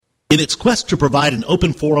In its quest to provide an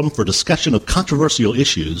open forum for discussion of controversial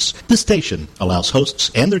issues, this station allows hosts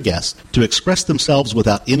and their guests to express themselves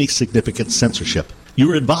without any significant censorship. You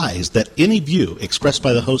are advised that any view expressed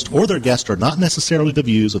by the host or their guest are not necessarily the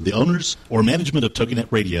views of the owners or management of TogiNet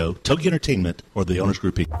Radio, Togi Entertainment, or the owners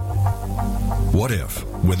grouping. What if,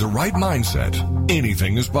 with the right mindset,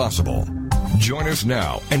 anything is possible? Join us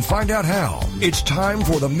now and find out how. It's time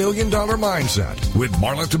for the $1 Million Mindset with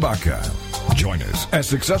Marla Tabaka. Join us as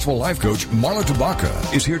successful life coach Marla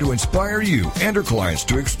Tabaka is here to inspire you and her clients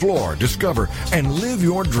to explore, discover, and live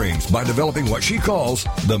your dreams by developing what she calls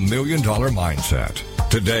the $1 Million Mindset.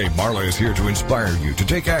 Today, Marla is here to inspire you to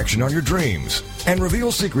take action on your dreams and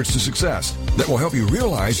reveal secrets to success that will help you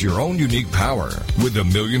realize your own unique power with the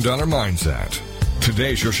 $1 Million Mindset.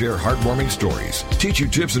 Today, she'll share heartwarming stories, teach you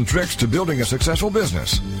tips and tricks to building a successful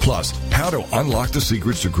business, plus how to unlock the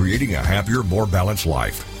secrets to creating a happier, more balanced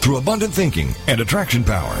life through abundant thinking and attraction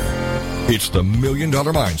power. It's the $1 Million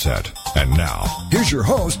Mindset. And now, here's your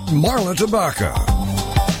host, Marla Tabaka.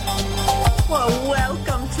 Well,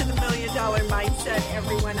 welcome to the $1 Million Mindset,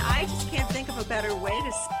 everyone. I just can't think of a better way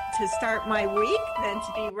to start my week than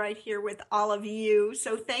to be right here with all of you.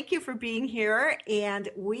 So thank you for being here. And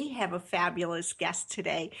we have a fabulous guest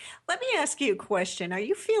today. Let me ask you a question. Are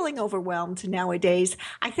you feeling overwhelmed nowadays?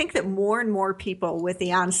 I think that more and more people, with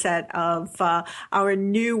the onset of our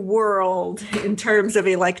new world in terms of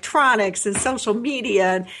electronics and social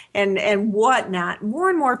media and whatnot,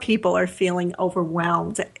 more and more people are feeling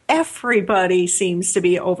overwhelmed. Everybody seems to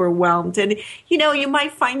be overwhelmed. And, you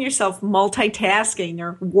might find yourself multitasking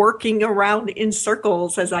or working around in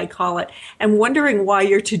circles, as I call it, and wondering why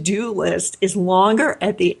your to-do list is longer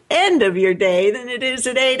at the end of your day than it is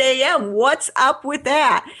at 8 a.m. What's up with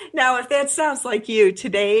that? Now, if that sounds like you,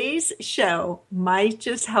 today's show might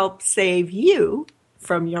just help save you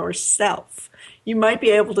from yourself. You might be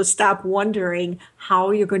able to stop wondering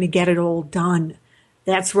how you're going to get it all done.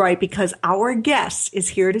 That's right, because our guest is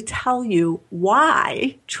here to tell you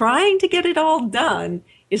why trying to get it all done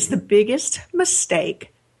is the biggest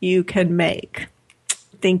mistake you can make.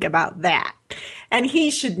 Think about that. And he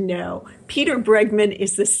should know. Peter Bregman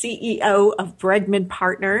is the CEO of Bregman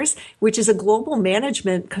Partners, which is a global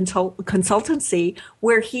management consultancy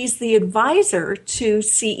where he's the advisor to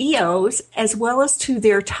CEOs as well as to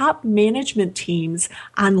their top management teams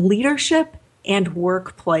on leadership and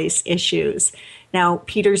workplace issues. Now,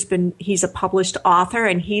 he's a published author,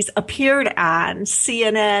 and he's appeared on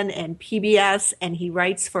CNN and PBS, and he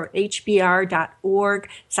writes for HBR.org,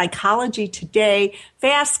 Psychology Today,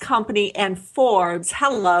 Fast Company, and Forbes.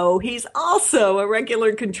 Hello. He's also a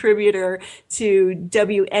regular contributor to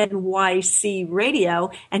WNYC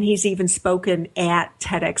Radio, and he's even spoken at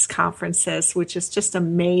TEDx conferences, which is just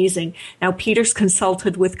amazing. Now, Peter's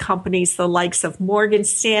consulted with companies the likes of Morgan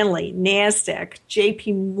Stanley, NASDAQ,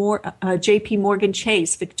 JP Morgan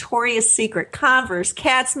Chase, Victoria's Secret, Converse,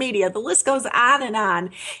 Katz Media, the list goes on.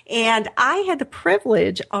 And I had the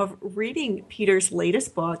privilege of reading Peter's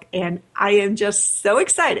latest book, and I am just so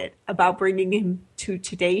excited about bringing him to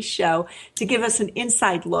today's show to give us an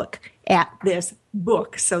inside look at this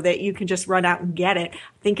book so that you can just run out and get it.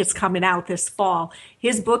 I think it's coming out this fall.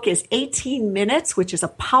 His book is 18 Minutes, which is a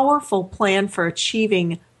powerful plan for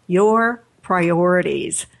achieving your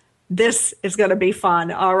priorities. This is going to be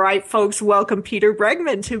fun. All right, folks, welcome Peter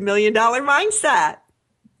Bregman to $1 Million Mindset.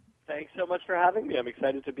 Thanks so much for having me. I'm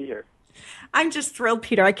excited to be here. I'm just thrilled,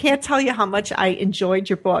 Peter. I can't tell you how much I enjoyed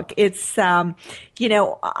your book. It's,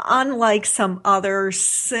 unlike some other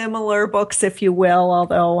similar books, if you will,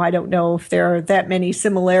 although I don't know if there are that many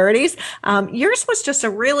similarities, yours was just a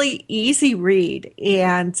really easy read.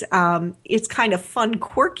 And it's kind of fun,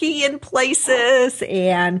 quirky in places,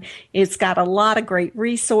 and it's got a lot of great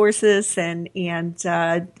resources and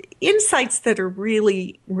insights that are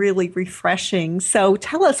really, really refreshing. So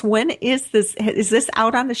tell us, when is this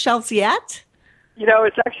out on the shelves yet?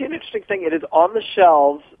 It's actually an interesting thing. It is on the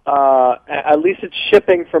shelves. At least it's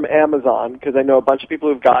shipping from Amazon, because I know a bunch of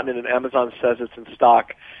people who've gotten it, and Amazon says it's in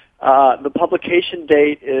stock. The publication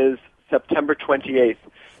date is September 28th.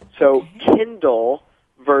 So Kindle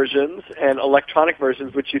versions and electronic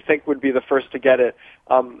versions, which you think would be the first to get it,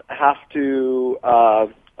 have to...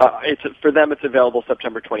 for them, it's available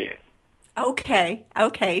September 28th.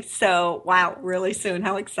 Okay. So, wow, really soon.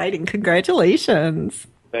 How exciting. Congratulations.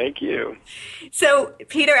 Thank you. So,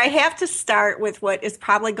 Peter, I have to start with what is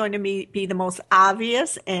probably going to be the most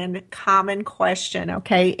obvious and common question,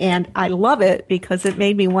 okay? And I love it because it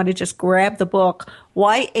made me want to just grab the book.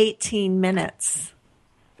 Why 18 minutes?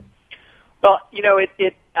 Well,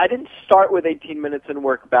 I didn't start with 18 minutes and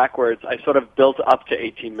work backwards. I sort of built up to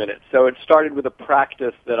 18 minutes. So it started with a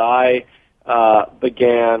practice that I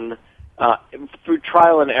began through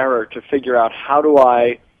trial and error to figure out how do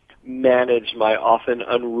I manage my often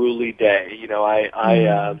unruly day.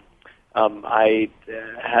 I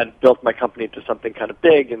had built my company into something kind of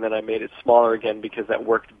big, and then I made it smaller again because that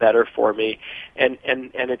worked better for me. And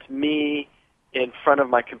it's me in front of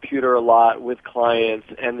my computer a lot with clients,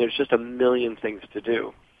 and there's just a million things to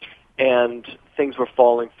do. And things were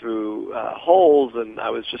falling through holes, and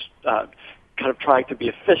I was just kind of trying to be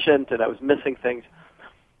efficient, and I was missing things.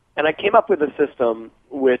 And I came up with a system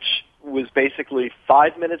which was basically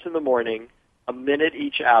 5 minutes in the morning, a minute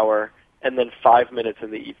each hour, and then 5 minutes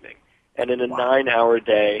in the evening. And in a 9-hour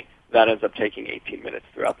day, that ends up taking 18 minutes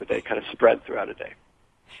throughout the day, kind of spread throughout a day.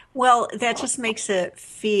 Well, that just makes it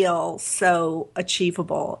feel so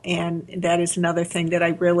achievable. And that is another thing that I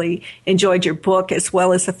really enjoyed your book, as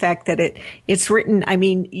well as the fact that it's written. I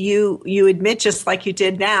mean, you admit, just like you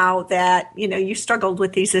did now, that, you struggled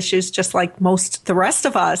with these issues just like most the rest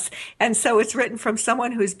of us. And so it's written from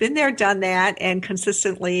someone who's been there, done that, and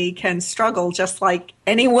consistently can struggle just like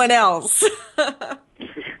anyone else.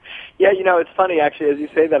 Yeah, it's funny, actually, as you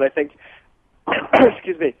say that, I think,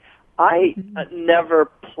 excuse me, I never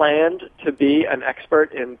planned to be an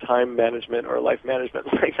expert in time management or life management.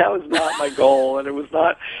 Like, that was not my goal, and it was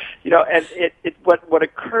not, and what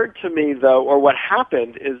occurred to me, though, or what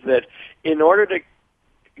happened, is that in order to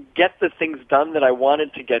get the things done that I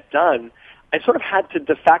wanted to get done, I sort of had to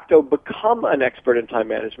de facto become an expert in time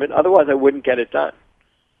management, otherwise I wouldn't get it done.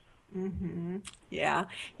 Mm-hmm. Yeah.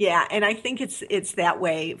 And I think it's that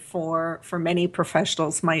way for many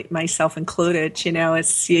professionals, myself included.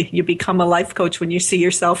 It's you become a life coach when you see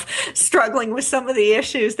yourself struggling with some of the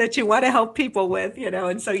issues that you want to help people with,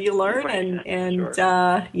 and so you learn, and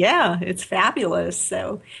sure. It's fabulous.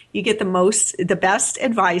 So you get the best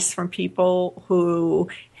advice from people who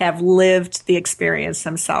have lived the experience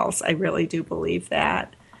themselves. I really do believe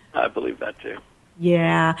that. I believe that too.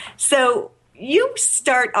 Yeah. So you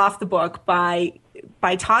start off the book by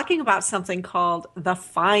talking about something called the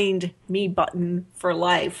Find Me button for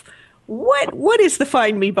life. What is the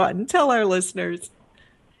Find Me button? Tell our listeners.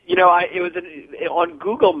 It was on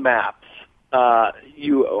Google Maps.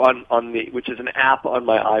 Which is an app on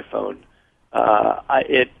my iPhone.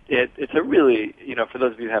 It's a really, for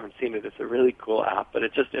those of you who haven't seen it, it's a really cool app. But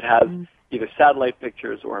it has either satellite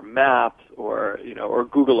pictures or maps or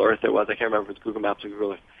Google Earth. It was, I can't remember if it's Google Maps or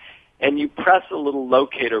Google Earth. And you press a little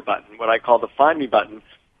locator button, what I call the Find Me button,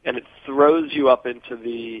 and it throws you up into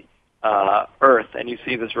the Earth, and you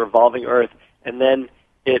see this revolving Earth, and then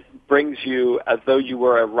it brings you, as though you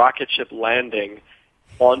were a rocket ship landing,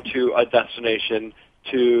 onto a destination,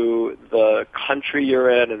 to the country you're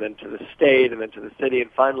in, and then to the state, and then to the city, and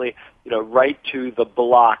finally, right to the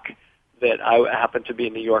block that I happen to be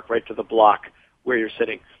in New York, right to the block where you're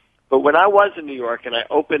sitting. But when I was in New York and I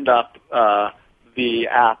opened up the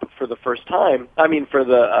app for the first time, for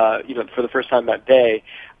the first time that day,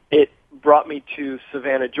 it brought me to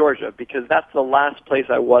Savannah, Georgia, because that's the last place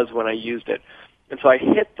I was when I used it. And so I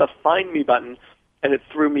hit the Find Me button, and it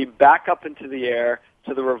threw me back up into the air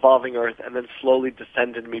to the revolving Earth, and then slowly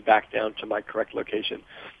descended me back down to my correct location.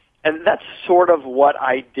 And that's sort of what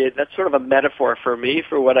I did. That's sort of a metaphor for me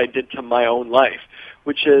for what I did to my own life,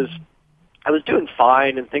 which is I was doing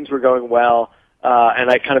fine and things were going well. And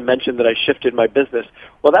I kind of mentioned that I shifted my business.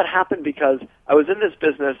 Well, that happened because I was in this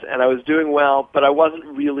business and I was doing well, but I wasn't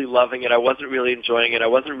really loving it. I wasn't really enjoying it. I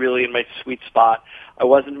wasn't really in my sweet spot. I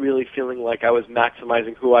wasn't really feeling like I was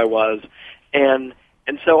maximizing who I was. And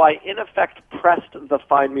so I, in effect, pressed the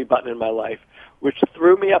Find Me button in my life, which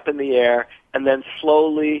threw me up in the air and then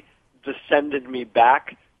slowly descended me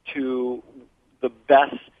back to the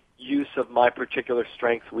best use of my particular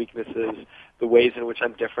strengths, weaknesses, the ways in which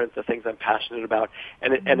I'm different, the things I'm passionate about.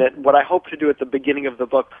 And what I hope to do at the beginning of the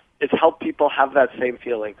book is help people have that same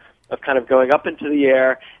feeling of kind of going up into the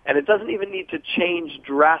air, and it doesn't even need to change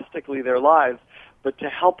drastically their lives, but to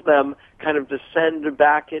help them kind of descend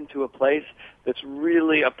back into a place that's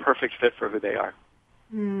really a perfect fit for who they are.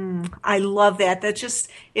 I love that. That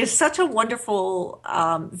just is such a wonderful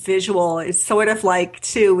visual. It's sort of like,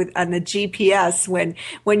 too, on the GPS,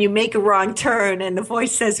 when you make a wrong turn and the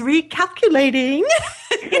voice says, recalculating.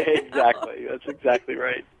 Exactly. That's exactly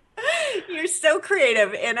right. You're so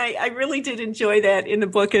creative, and I really did enjoy that in the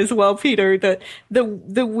book as well, Peter. The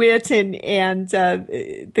wit and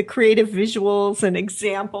the creative visuals and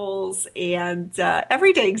examples and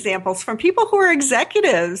everyday examples from people who are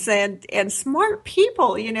executives and smart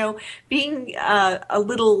people. Being a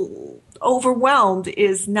little overwhelmed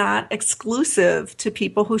is not exclusive to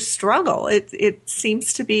people who struggle. It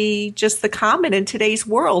seems to be just the common in today's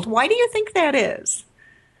world. Why do you think that is?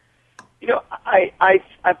 You know, I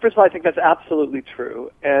first of all, I think that's absolutely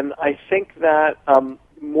true. And I think that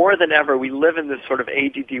more than ever, we live in this sort of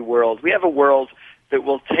ADD world. We have a world that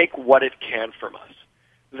will take what it can from us.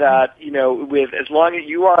 That, you know, with as long as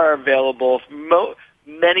you are available,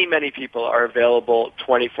 many people are available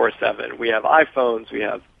 24/7. We have iPhones, we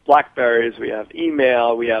have BlackBerries, we have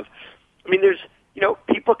email, there's, you know,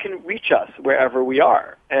 people can reach us wherever we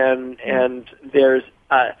are. And there's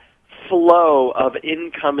a flow of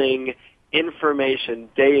incoming information,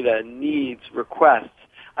 data, needs, requests.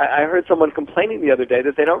 I heard someone complaining the other day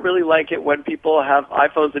that they don't really like it when people have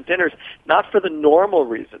iPhones at dinners, not for the normal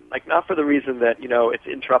reason, like not for the reason that, you know, it's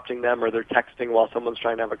interrupting them or they're texting while someone's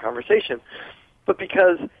trying to have a conversation, but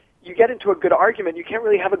because you get into a good argument, you can't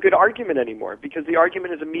really have a good argument anymore because the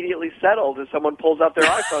argument is immediately settled as someone pulls out their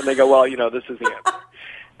iPhone and they go, well, you know, this is the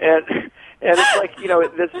answer. And it's like, you know,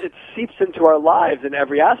 it seeps into our lives in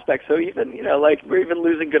every aspect. So even, you know, like we're even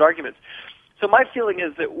losing good arguments. So my feeling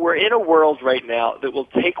is that we're in a world right now that will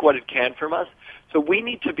take what it can from us. So we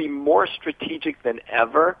need to be more strategic than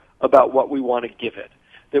ever about what we want to give it.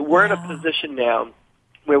 That we're in a position now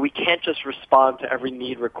where we can't just respond to every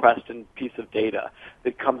need, request, and piece of data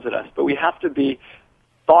that comes at us. But we have to be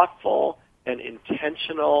thoughtful and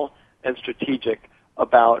intentional and strategic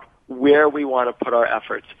about where we want to put our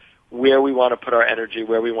efforts, where we want to put our energy,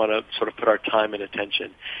 where we want to sort of put our time and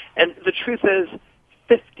attention. And the truth is,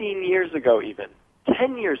 15 years ago even,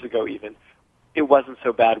 10 years ago even, it wasn't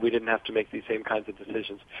so bad. We didn't have to make these same kinds of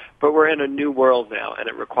decisions. But we're in a new world now, and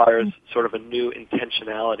it requires sort of a new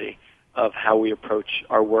intentionality of how we approach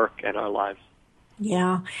our work and our lives.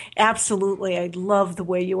 Yeah, absolutely. I love the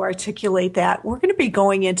way you articulate that. We're going to be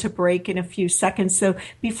going into break in a few seconds. So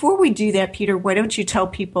before we do that, Peter, why don't you tell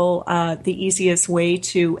people the easiest way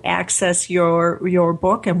to access your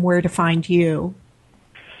book and where to find you?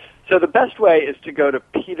 So the best way is to go to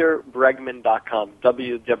peterbregman.com,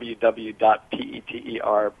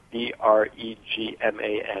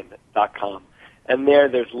 www.peterbregman.com. And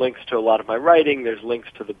there's links to a lot of my writing. There's links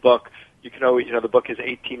to the book. You can always, you know, the book is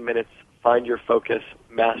 18 minutes, find your focus,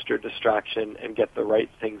 master distraction, and get the right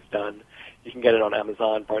things done. You can get it on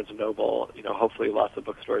Amazon, Barnes & Noble, you know, hopefully lots of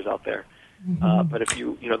bookstores out there. But if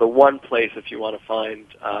you know, the one place if you want to find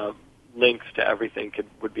links to everything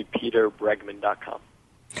would be peterbregman.com.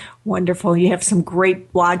 Wonderful. You have some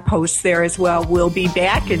great blog posts there as well. We'll be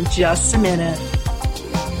back in just a minute.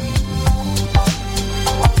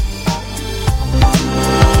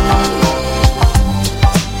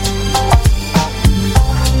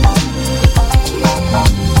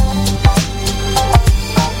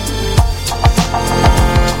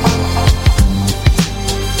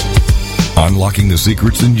 Unlocking the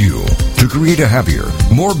secrets in you to create a happier,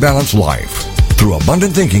 more balanced life through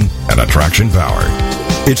abundant thinking and attraction power.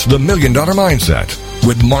 It's the $1 Million Mindset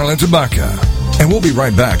with Marla Tabaka. And we'll be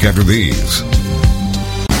right back after these.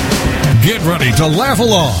 Get ready to laugh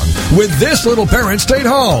along with This Little Parent Stayed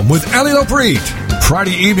Home with Ali Lopreet.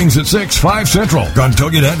 Friday evenings at 6, 5 Central on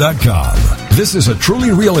TogiNet.com. This is a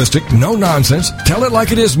truly realistic, no-nonsense,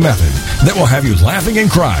 tell-it-like-it-is method that will have you laughing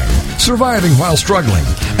and crying, surviving while struggling,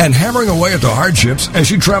 and hammering away at the hardships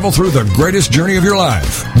as you travel through the greatest journey of your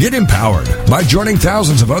life. Get empowered by joining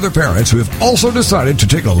thousands of other parents who have also decided to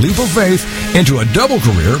take a leap of faith into a double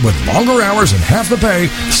career with longer hours and half the pay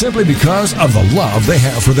simply because of the love they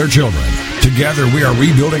have for their children. Together, we are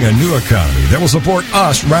rebuilding a new economy that will support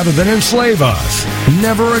us rather than enslave us.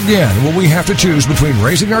 Never again will we have to choose between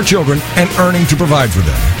raising our children and earning to provide for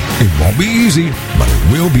them. It won't be easy, but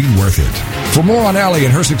it will be worth it. For more on Allie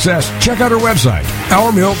and her success, check out her website,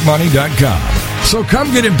 OurMilkMoney.com. So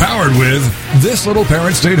come get empowered with This Little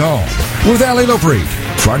Parent Stayed Home with Ali Lopreet.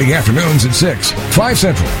 Friday afternoons at 6, 5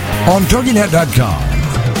 Central on TogiNet.com.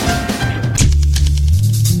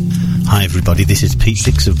 Hi everybody, this is Pete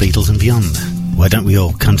Dix of Beatles and Beyond. Why don't we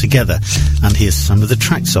all come together and hear some of the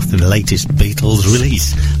tracks off the latest Beatles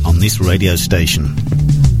release on this radio station.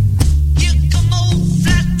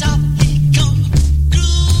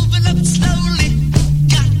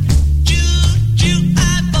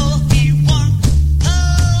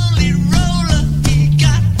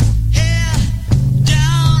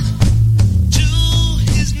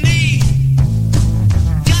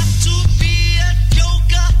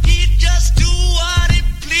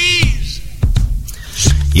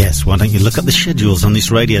 Yes, why don't you look up the schedules on this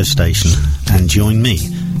radio station and join me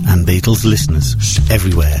and Beatles listeners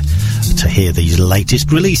everywhere to hear these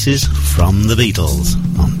latest releases from the Beatles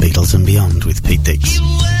on Beatles and Beyond with Pete Dix.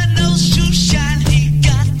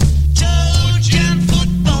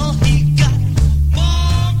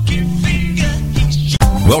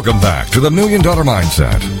 Welcome back to the $1 Million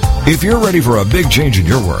Mindset. If you're ready for a big change in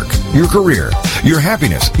your work, your career, your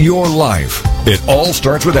happiness, your life, it all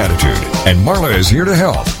starts with attitude, and Marla is here to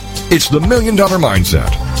help. It's the $1 Million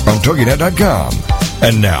Mindset on TogiNet.com.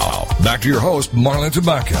 And now, back to your host, Marla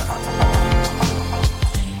Tabaka.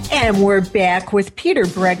 And we're back with Peter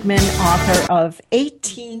Bregman, author of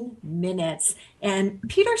 18 Minutes. And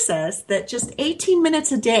Peter says that just 18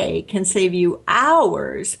 minutes a day can save you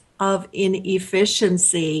hours of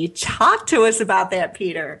inefficiency. Talk to us about that,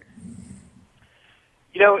 Peter.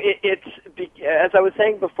 You know, it's as I was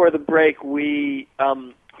saying before the break, we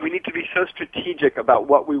need to be so strategic about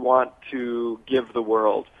what we want to give the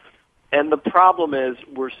world. And the problem is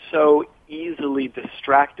we're so easily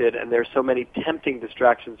distracted, and there's so many tempting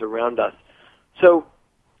distractions around us. So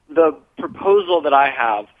the proposal that I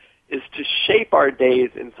have is to shape our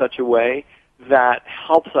days in such a way that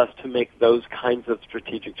helps us to make those kinds of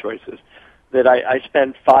strategic choices. That I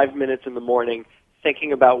spend 5 minutes in the morning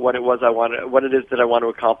thinking about what it is that I want to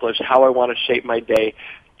accomplish, how I want to shape my day,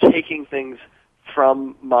 taking things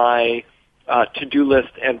from my to-do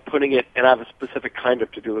list and putting it, and I have a specific kind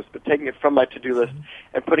of to-do list, but taking it from my to-do list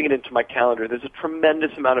and putting it into my calendar. There's a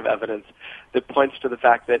tremendous amount of evidence that points to the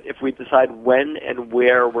fact that if we decide when and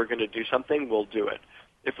where we're going to do something, we'll do it.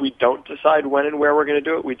 If we don't decide when and where we're going to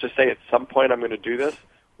do it, we just say at some point I'm going to do this,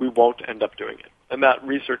 we won't end up doing it. And that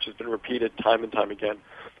research has been repeated time and time again.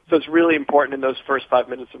 So it's really important in those first 5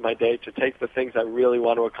 minutes of my day to take the things I really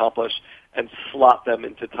want to accomplish and slot them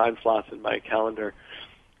into time slots in my calendar.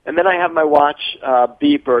 And then I have my watch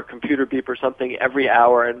beep or computer beep or something every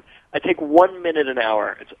hour, and I take 1 minute an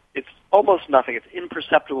hour. It's almost nothing. It's an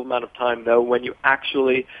imperceptible amount of time, though. When you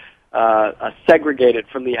actually segregate it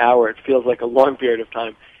from the hour, it feels like a long period of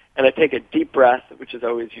time. And I take a deep breath, which is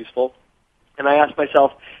always useful, and I ask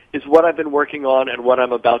myself, is what I've been working on and what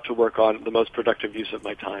I'm about to work on the most productive use of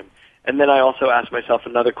my time? And then I also ask myself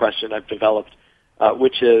another question I've developed,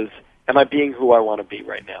 which is, am I being who I want to be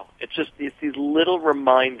right now? It's these little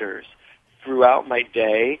reminders throughout my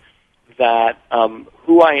day that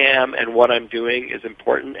who I am and what I'm doing is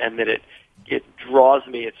important, and that it draws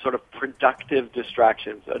me. It's sort of productive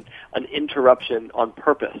distractions, an interruption on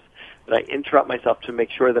purpose. That I interrupt myself to make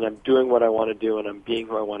sure that I'm doing what I want to do and I'm being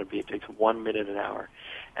who I want to be. It takes 1 minute an hour.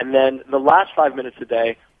 And then the last 5 minutes a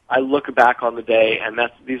day, I look back on the day, and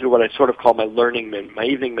these are what I sort of call my learning minutes, my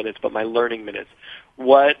evening minutes, but my learning minutes.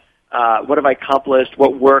 What have I accomplished?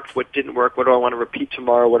 What worked? What didn't work? What do I want to repeat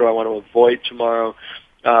tomorrow? What do I want to avoid tomorrow?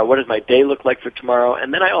 What does my day look like for tomorrow?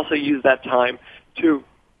 And then I also use that time to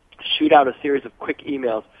shoot out a series of quick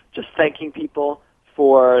emails, just thanking people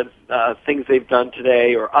for things they've done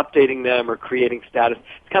today, or updating them, or creating status.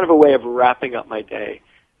 It's kind of a way of wrapping up my day.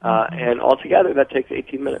 And altogether, that takes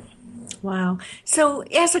 18 minutes. Wow. So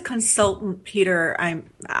as a consultant, Peter, I'm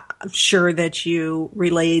sure that you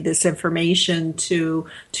relay this information to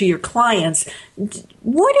your clients.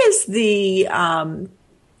 What is the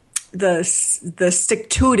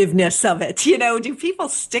stick-to-itiveness of it? You know, do people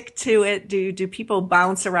stick to it? Do people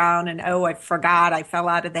bounce around and, I forgot, I fell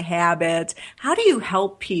out of the habit? How do you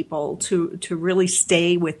help people to really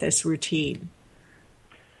stay with this routine?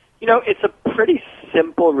 You know, it's a pretty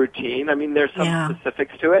simple routine. I mean, there's some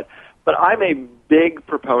specifics to it, but I'm a big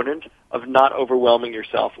proponent of not overwhelming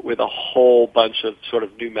yourself with a whole bunch of sort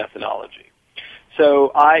of new methodology.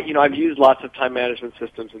 So I've used lots of time management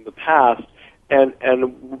systems in the past, and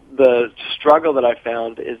the struggle that I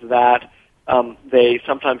found is that they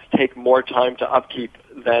sometimes take more time to upkeep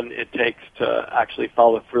than it takes to actually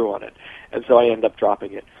follow through on it, and so I end up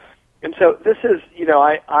dropping it. And so this is,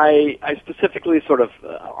 I specifically sort of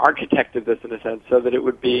architected this in a sense so that it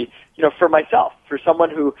would be, for myself, for someone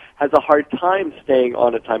who has a hard time staying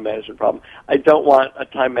on a time management problem. I don't want a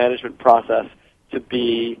time management process to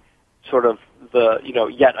be sort of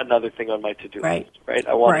yet another thing on my to-do list, right?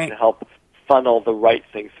 I want it to help funnel the right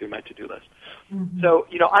things through my to-do list. Mm-hmm. So,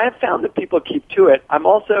 I have found that people keep to it. I'm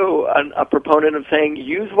also a proponent of saying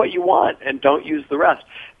use what you want and don't use the rest.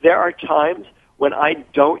 There are times when I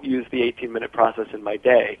don't use the 18-minute process in my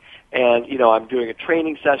day, and I'm doing a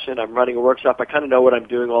training session, I'm running a workshop, I kind of know what I'm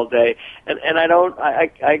doing all day, and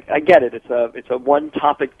I get it. It's a one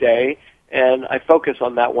topic day, and I focus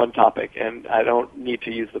on that one topic, and I don't need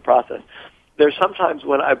to use the process. There's sometimes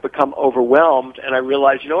when I've become overwhelmed and I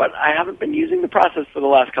realize, I haven't been using the process for the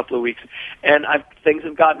last couple of weeks, and things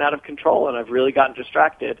have gotten out of control, and I've really gotten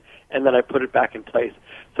distracted, and then I put it back in place.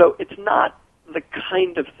 So it's not the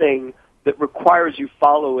kind of thing that requires you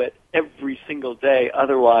follow it every single day.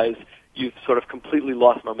 Otherwise, you've sort of completely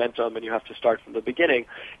lost momentum and you have to start from the beginning.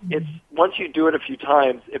 Mm-hmm. It's once you do it a few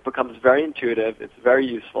times, it becomes very intuitive, it's very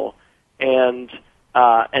useful, and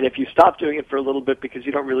And if you stop doing it for a little bit because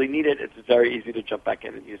you don't really need it, it's very easy to jump back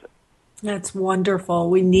in and use it. That's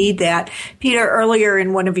wonderful. We need that. Peter, earlier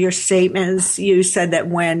in one of your statements, you said that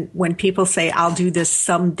when people say, I'll do this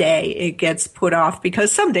someday, it gets put off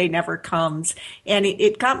because someday never comes. And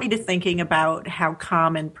it got me to thinking about how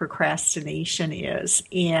common procrastination is.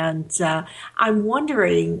 And I'm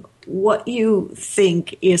wondering what you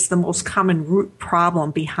think is the most common root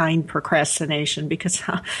problem behind procrastination, because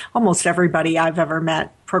almost everybody I've ever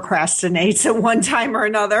met procrastinates at one time or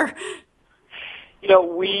another.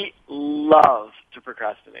 We love to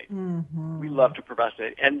procrastinate. Mm-hmm. We love to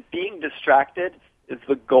procrastinate. And being distracted is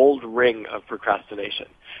the gold ring of procrastination,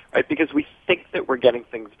 right? Because we think that we're getting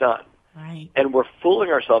things done. Right. And we're fooling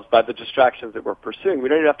ourselves by the distractions that we're pursuing. We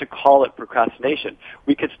don't even have to call it procrastination.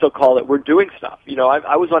 We could still call it we're doing stuff.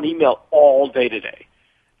 I was on email all day today.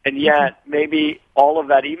 And yet, maybe all of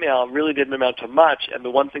that email really didn't amount to much, and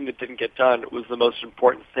the one thing that didn't get done was the most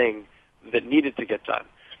important thing that needed to get done,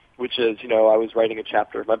 which is, I was writing a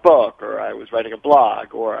chapter of my book, or I was writing a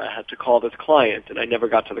blog, or I had to call this client, and I never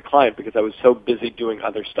got to the client because I was so busy doing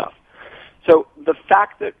other stuff. So the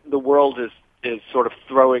fact that the world is sort of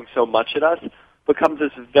throwing so much at us becomes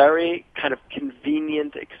this very kind of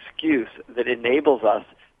convenient excuse that enables us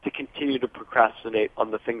to continue to procrastinate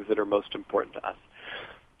on the things that are most important to us.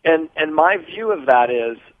 And my view of that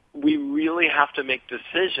is we really have to make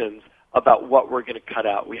decisions about what we're going to cut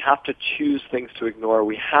out. We have to choose things to ignore.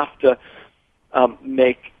 We have to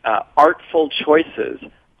make artful choices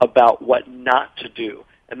about what not to do.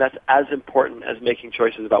 And that's as important as making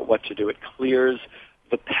choices about what to do. It clears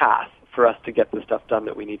the path for us to get the stuff done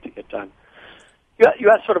that we need to get done. You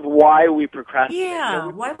asked sort of why we procrastinate. Yeah,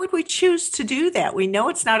 why would we choose to do that? We know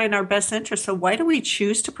it's not in our best interest, so why do we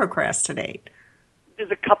choose to procrastinate?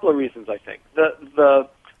 There's a couple of reasons, I think.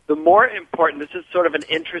 The more important, this is sort of an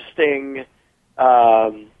interesting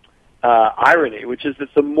irony, which is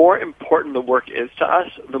that the more important the work is to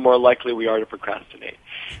us, the more likely we are to procrastinate.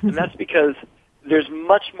 And that's because there's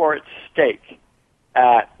much more at stake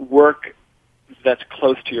at work that's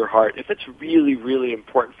close to your heart. If it's really, really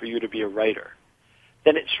important for you to be a writer,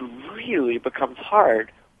 then it really becomes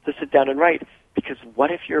hard to sit down and write, because what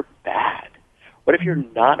if you're bad? What if you're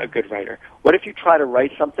not a good writer? What if you try to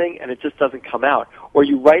write something and it just doesn't come out? Or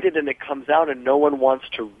you write it and it comes out and no one wants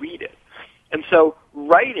to read it? And so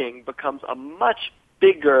writing becomes a much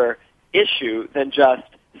bigger issue than just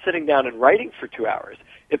sitting down and writing for 2 hours.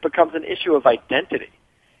 It becomes an issue of identity.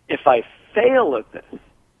 If I fail at this,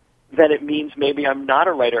 then it means maybe I'm not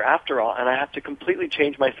a writer after all, and I have to completely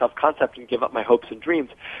change my self-concept and give up my hopes and dreams.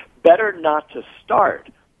 Better not to start,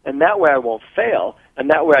 and that way I won't fail, and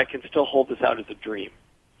that way I can still hold this out as a dream.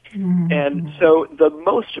 Mm-hmm. And so the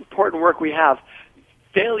most important work we have,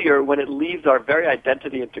 failure, when it leaves our very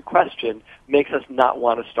identity into question, makes us not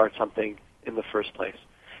want to start something in the first place.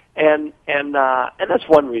 And that's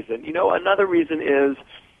one reason. Another reason is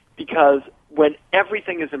because when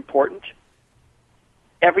everything is important,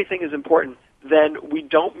 then we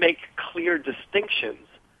don't make clear distinctions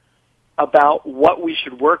about what we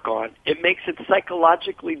should work on. It makes it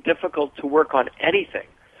psychologically difficult to work on anything,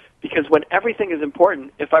 because when everything is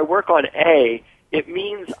important, if I work on A, it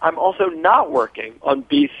means I'm also not working on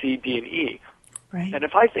B, C, D, and E. Right. And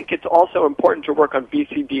if I think it's also important to work on B,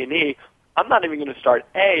 C, D, and E, I'm not even going to start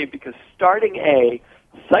A, because starting A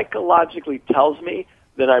psychologically tells me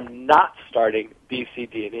that I'm not starting B, C,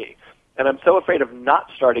 D, and E. And I'm so afraid of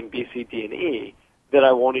not starting B, C, D, and E that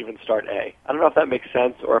I won't even start A. I don't know if that makes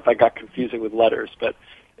sense or if I got confusing with letters, but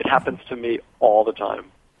it happens to me all the time.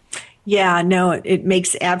 Yeah, no, it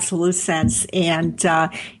makes absolute sense. And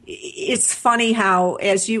it's funny how,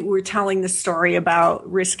 as you were telling the story about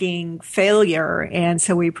risking failure, and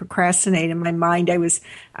so we procrastinate, in my mind I was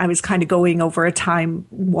kind of going over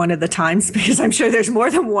one of the times, because I'm sure there's more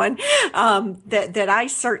than one, that I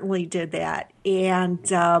certainly did that.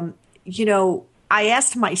 And I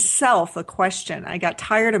asked myself a question. I got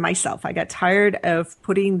tired of myself. I got tired of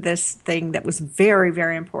putting this thing that was very,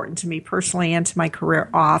 very important to me personally and to my career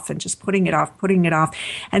off, and just putting it off.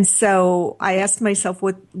 And so I asked myself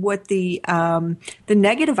what the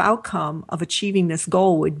negative outcome of achieving this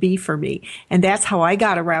goal would be for me. And that's how I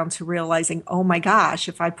got around to realizing, oh my gosh,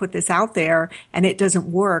 if I put this out there and it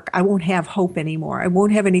doesn't work, I won't have hope anymore. I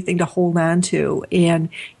won't have anything to hold on to and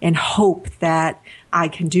hope that I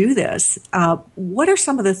can do this. What are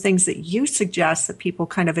some of the things that you suggest that people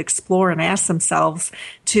kind of explore and ask themselves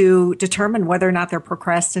to determine whether or not they're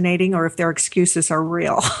procrastinating or if their excuses are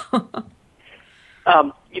real?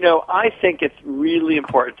 I think it's really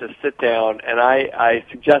important to sit down, and I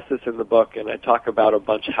suggest this in the book, and I talk about a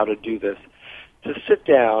bunch how to do this, to sit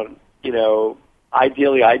down,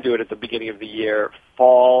 Ideally, I do it at the beginning of the year.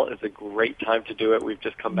 Fall is a great time to do it. We've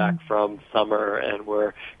just come back from summer, and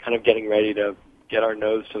we're kind of getting ready to get our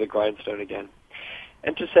nose to the grindstone again.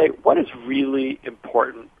 And to say, what is really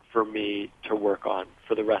important for me to work on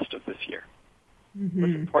for the rest of this year? Mm-hmm.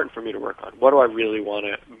 What's important for me to work on? What do I really want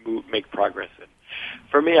to make progress in?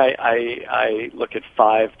 For me, I look at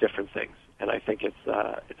 5 different things, and I think it's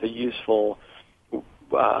a useful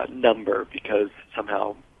number, because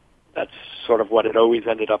somehow that's sort of what it always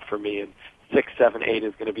ended up for me. And 6, 7, 8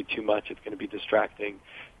 is going to be too much. It's going to be distracting.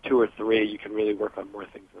 2 or 3, you can really work on more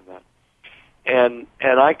things than that. And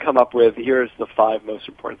I come up with, here's the 5 most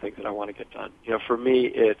important things that I want to get done. For me,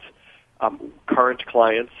 it's current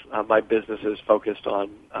clients. My business is focused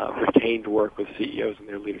on retained work with CEOs and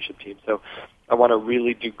their leadership team. So I want to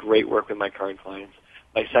really do great work with my current clients.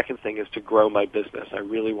 My second thing is to grow my business. I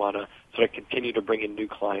really want to sort of continue to bring in new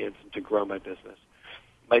clients and to grow my business.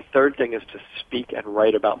 My third thing is to speak and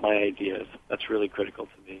write about my ideas. That's really critical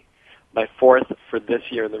to me. My fourth for this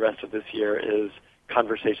year and the rest of this year is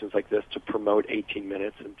conversations like this to promote 18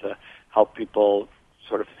 minutes and to help people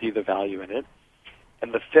sort of see the value in it.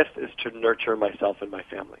 And the fifth is to nurture myself and my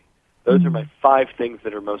family. Those are my 5 things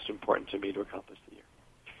that are most important to me to accomplish the year.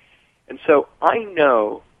 And so I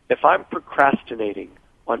know if I'm procrastinating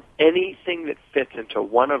on anything that fits into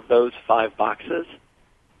one of those 5 boxes,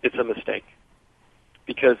 it's a mistake.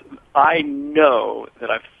 Because I know that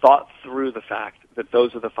I've thought through the fact that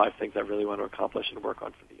those are the 5 things I really want to accomplish and work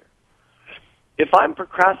on for the year. If I'm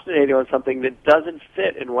procrastinating on something that doesn't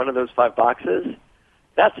fit in one of those 5 boxes,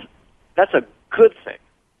 that's a good thing.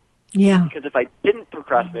 Yeah. Because if I didn't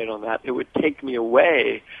procrastinate on that, it would take me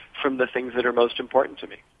away from the things that are most important to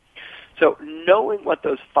me. So knowing what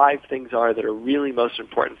those 5 things are that are really most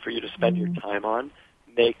important for you to spend your time on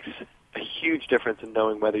makes a huge difference in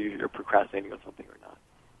knowing whether you're procrastinating on something or not.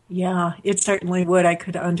 Yeah, it certainly would. I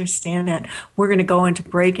could understand that. We're going to go into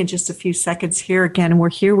break in just a few seconds here again. We're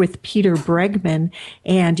here with Peter Bregman,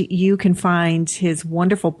 and you can find his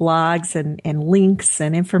wonderful blogs and links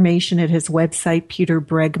and information at his website, Peter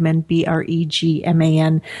Bregman,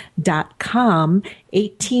 BREGMAN.com.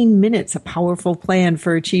 18 minutes, a powerful plan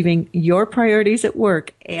for achieving your priorities at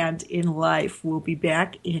work and in life. We'll be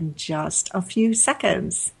back in just a few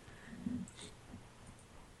seconds.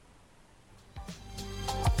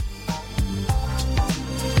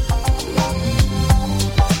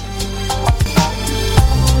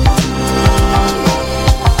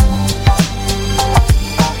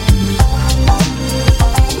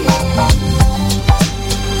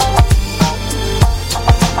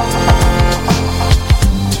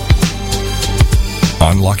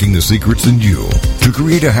 Unlocking the secrets in you to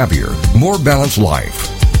create a happier, more balanced life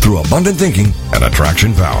through abundant thinking and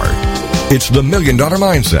attraction power. It's the $1 Million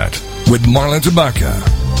Mindset with Marla Tabaka.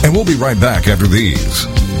 And we'll be right back after these.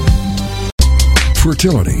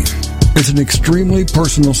 Fertility is an extremely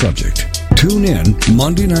personal subject. Tune in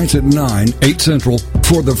Monday nights at 9, 8 Central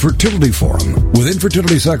for the Fertility Forum with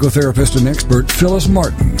infertility psychotherapist and expert Phyllis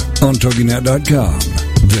Martin on TogiNet.com.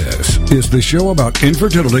 This is the show about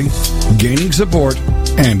infertility, gaining support,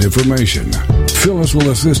 and information. Phyllis will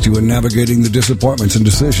assist you in navigating the disappointments and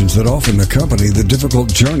decisions that often accompany the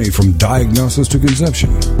difficult journey from diagnosis to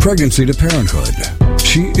conception, pregnancy to parenthood.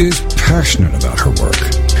 She is passionate about her work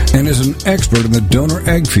and is an expert in the donor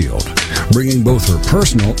egg field, bringing both her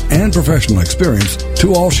personal and professional experience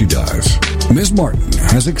to all she does. Ms. Martin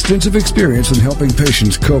has extensive experience in helping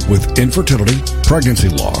patients cope with infertility, pregnancy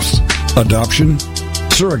loss, adoption,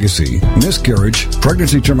 surrogacy, miscarriage,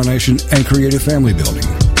 pregnancy termination, and creative family building.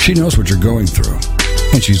 She knows what you're going through,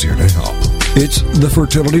 and she's here to help. It's the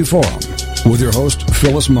Fertility Forum with your host,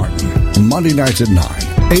 Phyllis Martin, Monday nights at 9,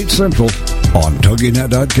 8 Central on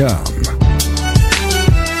TogiNet.com.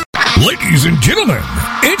 Ladies and gentlemen,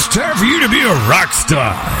 it's time for you to be a rock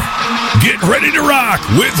star. Get ready to rock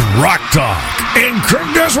with Rock Talk and Craig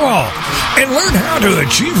Deswald, and learn how to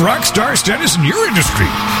achieve rock star status in your industry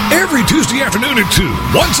every Tuesday afternoon at 2,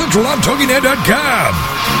 1 Central on TogiNet.com.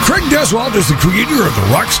 Craig Deswald is the creator of the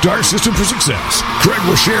Rockstar System for Success. Craig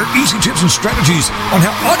will share easy tips and strategies on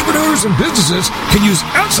how entrepreneurs and businesses can use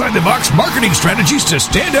outside-the-box marketing strategies to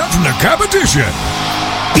stand out from the competition.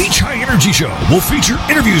 Each high-energy show will feature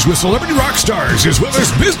interviews with celebrity rock stars as well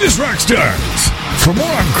as business rock stars. For more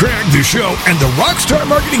on Craig, the show, and the Rockstar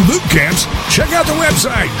Marketing Boot Camps, check out the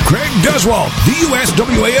website, CraigDeswald,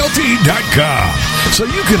 so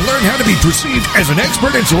you can learn how to be perceived as an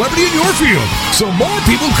expert and celebrity in your field, so more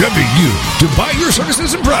people come to you to buy your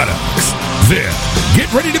services and products. Then, get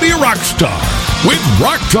ready to be a rock star with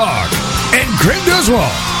Rock Talk and Craig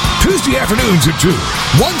Deswald. Tuesday afternoons at 2,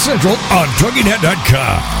 1 Central on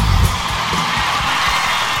TogiNet.com.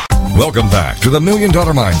 Welcome back to the $1 Million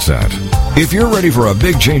Mindset. If you're ready for a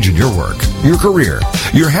big change in your work, your career,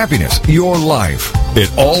 your happiness, your life,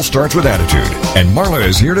 it all starts with attitude, and Marla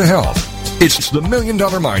is here to help. It's the $1 Million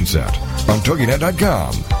Mindset on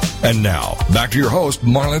TogiNet.com. And now, back to your host,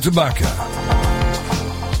 Marla Tabaka.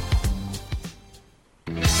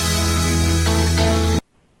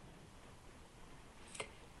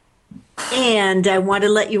 And I want to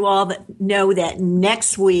let you all know that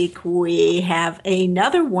next week we have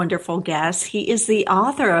another wonderful guest. He is the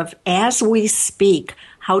author of As We Speak,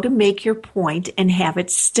 How to Make Your Point and Have It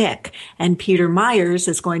Stick. And Peter Myers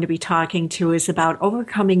is going to be talking to us about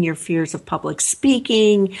overcoming your fears of public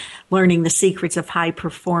speaking, learning the secrets of high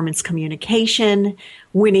performance communication,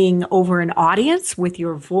 winning over an audience with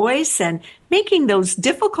your voice, and making those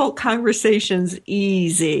difficult conversations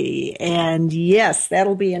easy. And yes,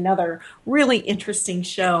 that'll be another really interesting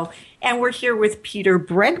show. And we're here with Peter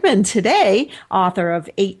Bregman today, author of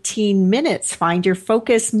 18 Minutes, Find Your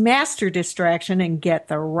Focus, Master Distraction, and Get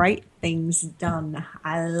the Right Things Done.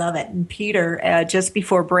 I love it. And Peter, just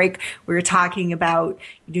before break, we were talking about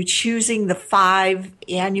choosing the 5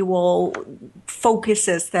 annual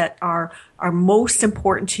focuses that are most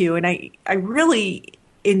important to you. And I really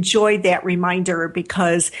enjoyed that reminder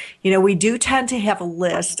because, we do tend to have a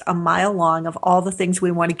list a mile long of all the things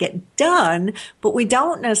we want to get done, but we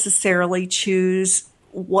don't necessarily choose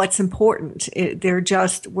what's important.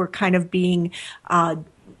 We're kind of being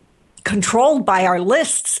controlled by our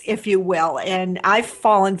lists, if you will. And I've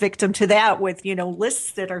fallen victim to that with,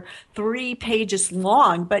 lists that are 3 pages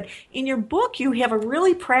long. But in your book, you have a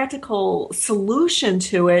really practical solution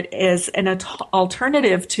to it as an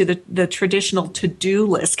alternative to the traditional to-do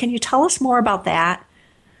list. Can you tell us more about that?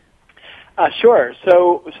 Sure.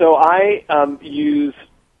 So I use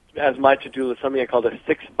as my to-do list something I call the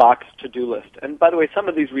 6-box to-do list. And by the way, some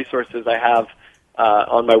of these resources I have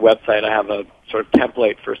on my website. I have a sort of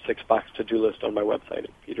template for a 6-box to-do list on my website at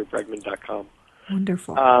peterbregman.com.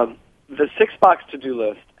 Wonderful. The 6-box to-do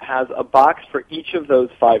list has a box for each of those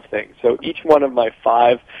 5 things. So each one of my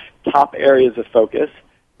 5 top areas of focus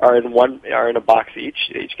are in a box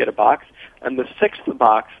each. They each get a box. And the 6th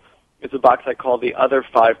box is a box I call the other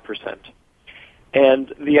 5%.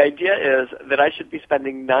 And the idea is that I should be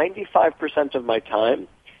spending 95% of my time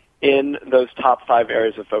in those top 5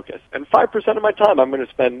 areas of focus. And 5% of my time I'm going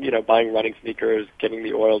to spend, buying running sneakers, getting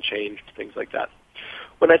the oil changed, things like that.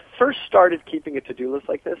 When I first started keeping a to-do list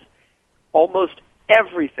like this, almost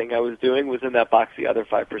everything I was doing was in that box, the other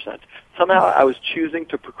 5%. Somehow I was choosing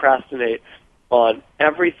to procrastinate on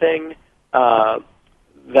everything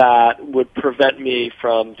that would prevent me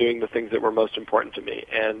from doing the things that were most important to me.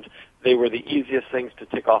 And they were the easiest things to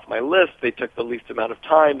tick off my list. They took the least amount of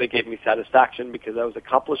time. They gave me satisfaction because I was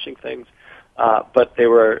accomplishing things, but they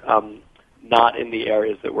were not in the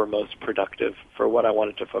areas that were most productive for what I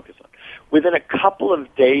wanted to focus on. Within a couple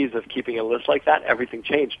of days of keeping a list like that, everything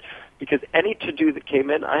changed because any to-do that came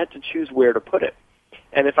in, I had to choose where to put it.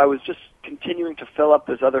 And if I was just continuing to fill up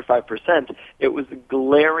this other 5%, it was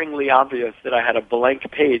glaringly obvious that I had a blank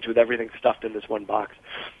page with everything stuffed in this one box.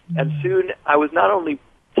 And soon I was not only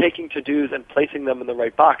taking to-dos and placing them in the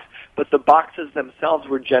right box, but the boxes themselves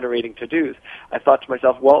were generating to-dos. I thought to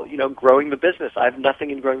myself, well, growing the business. I have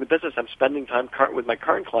nothing in growing the business. I'm spending time with my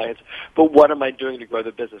current clients, but what am I doing to grow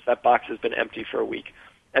the business? That box has been empty for a week.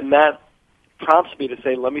 And that prompts me to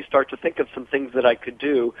say, let me start to think of some things that I could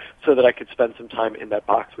do so that I could spend some time in that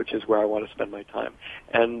box, which is where I want to spend my time.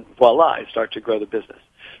 And voila, I start to grow the business.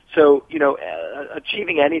 So,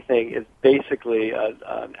 achieving anything is basically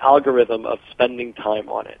an algorithm of spending time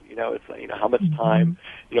on it. It's like, how much time,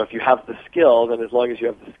 if you have the skill, then as long as you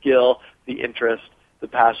have the skill, the interest, the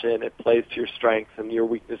passion, it plays to your strengths and your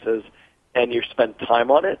weaknesses, and you spend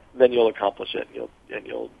time on it, then you'll accomplish it, and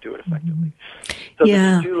you'll do it effectively. So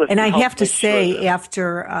yeah, and I have to say,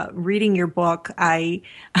 after reading your book, I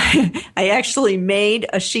actually made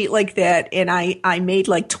a sheet like that, and I made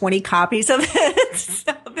like 20 copies of it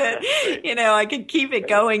so that I could keep it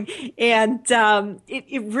going. And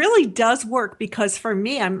it really does work because for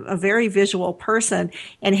me, I'm a very visual person,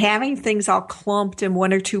 and having things all clumped in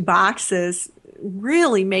 1 or 2 boxes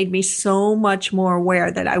really made me so much more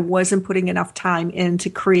aware that I wasn't putting enough time into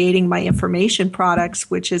creating my information products,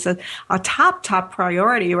 which is a top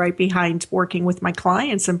priority right behind working with my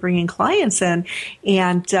clients and bringing clients in.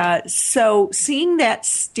 And so seeing that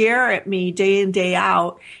stare at me day in, day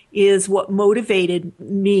out is what motivated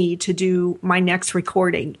me to do my next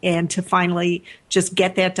recording and to finally just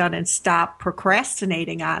get that done and stop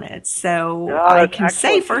procrastinating on it. So No, I that's can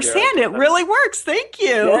say excellent to hear. firsthand it really works. Thank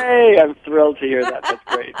you. Yay, I'm thrilled to hear that. That's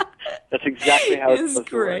great. That's exactly how it's supposed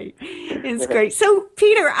great. to work. It's great. So,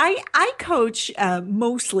 Peter, I coach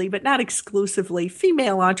mostly, but not exclusively,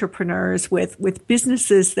 female entrepreneurs with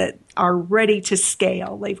businesses that are ready to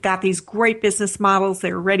scale. They've got these great business models.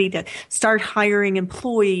 They're ready to start hiring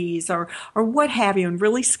employees or what have you, and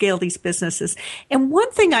really scale these businesses. And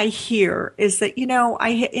one thing I hear is that,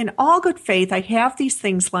 in all good faith, I have these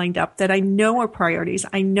things lined up that I know are priorities.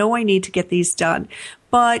 I know I need to get these done.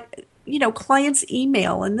 But clients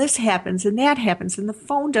email and this happens and that happens and the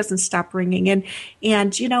phone doesn't stop ringing. And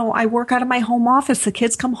I work out of my home office. The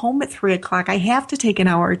kids come home at 3:00. I have to take an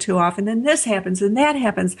hour or two off, and then this happens and that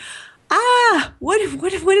happens. What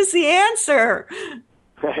is the answer?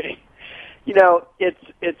 Right.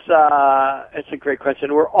 It's a great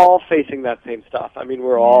question. We're all facing that same stuff. I mean,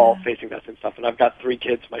 we're all facing that same stuff. And I've got 3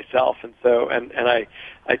 kids myself, and so and I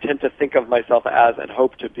tend to think of myself as and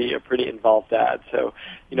hope to be a pretty involved dad. So,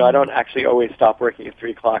 I don't actually always stop working at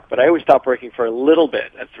 3:00, but I always stop working for a little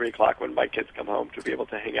bit at 3:00 when my kids come home to be able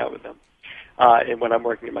to hang out with them, and when I'm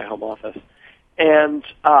working in my home office. And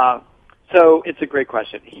so it's a great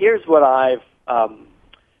question. Here's what I've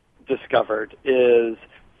discovered is,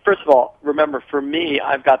 first of all, remember, for me,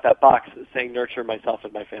 I've got that box saying nurture myself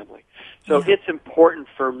and my family. So it's important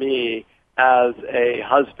for me as a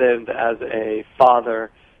husband, as a father,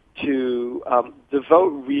 to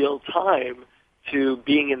devote real time to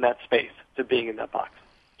being in that space, to being in that box.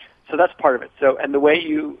 So that's part of it. So, and the way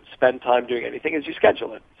you spend time doing anything is you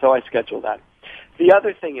schedule it. So I schedule that. The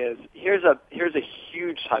other thing is, here's a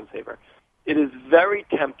huge time saver. It is very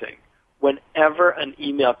tempting whenever an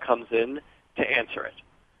email comes in to answer it.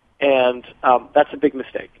 And that's a big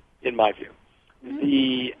mistake, in my view.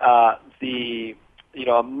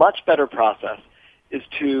 A much better process is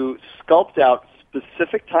to sculpt out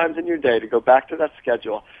specific times in your day, to go back to that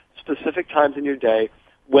schedule, specific times in your day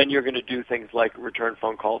when you're going to do things like return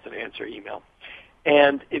phone calls and answer email.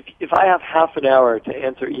 And if I have half an hour to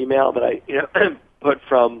answer email that I put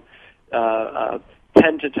from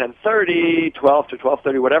 10 to 10:30, 12 to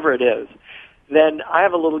 12:30, whatever it is, then I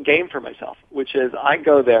have a little game for myself, which is I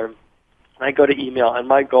go there, I go to email, and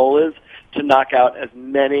my goal is to knock out as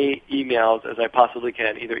many emails as I possibly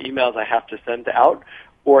can, either emails I have to send out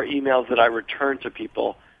or emails that I return to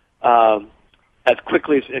people as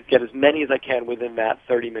quickly as get as many as I can within that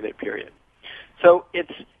 30-minute period. So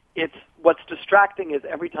it's what's distracting is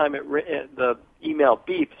every time the email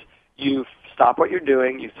beeps, you stop what you're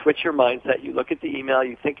doing, you switch your mindset, you look at the email,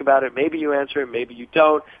 you think about it, maybe you answer it, maybe you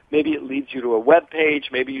don't, maybe it leads you to a web page,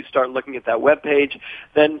 maybe you start looking at that web page,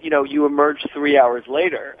 then you emerge 3 hours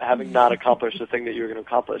later having not accomplished the thing that you were going to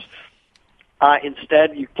accomplish.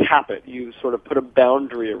 Instead, you cap it. You sort of put a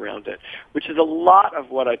boundary around it, which is a lot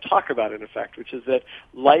of what I talk about, in effect, which is that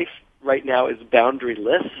life right now is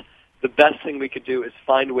boundaryless. The best thing we could do is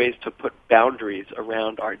find ways to put boundaries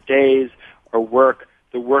around our days, our work,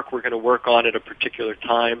 the work we're going to work on at a particular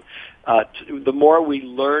time. The more we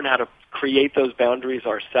learn how to create those boundaries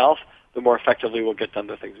ourselves, the more effectively we'll get done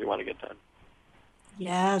the things we want to get done.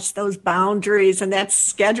 Yes, those boundaries, and that's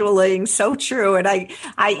scheduling. So true. And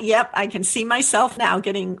I can see myself now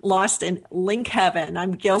getting lost in link heaven.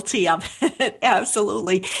 I'm guilty of it.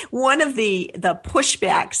 Absolutely. One of the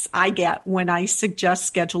pushbacks I get when I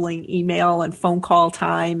suggest scheduling email and phone call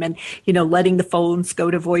time and, letting the phones go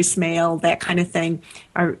to voicemail, that kind of thing,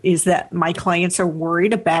 is that my clients are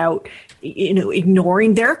worried about,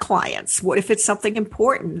 ignoring their clients. What if it's something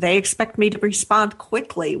important? They expect me to respond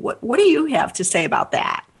quickly. What do you have to say about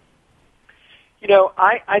that?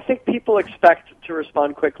 I think people expect to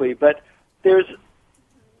respond quickly, but there's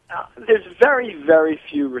very, very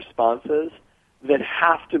few responses that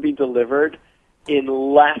have to be delivered in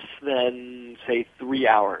less than, say, 3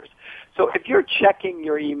 hours. So if you're checking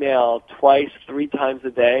your email 3 times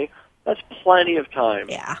a day, that's plenty of time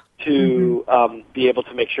to be able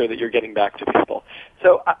to make sure that you're getting back to people.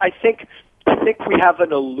 So I think we have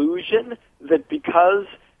an illusion that because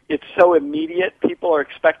it's so immediate, people are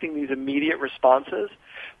expecting these immediate responses.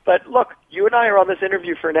 But look, you and I are on this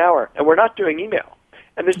interview for an hour, and we're not doing email.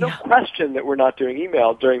 And there's no question that we're not doing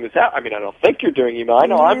email during this hour. I mean, I don't think you're doing email. I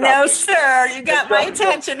know I'm not. No, sir. You got my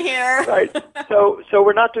attention here. Right. So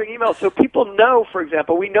we're not doing email. So people know, for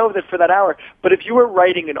example, we know that for that hour. But if you were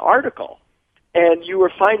writing an article and you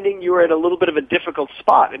were finding you were at a little bit of a difficult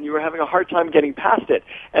spot and you were having a hard time getting past it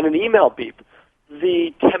and an email beep,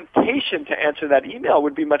 the temptation to answer that email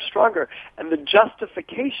would be much stronger. And the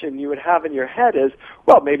justification you would have in your head is,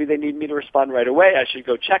 well, maybe they need me to respond right away. I should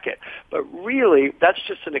go check it. But really, that's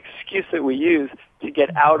just an excuse that we use to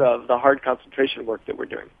get out of the hard concentration work that we're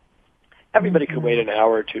doing. Everybody could wait an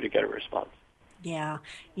hour or two to get a response. Yeah.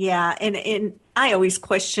 And I always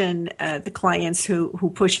question the clients who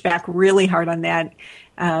push back really hard on that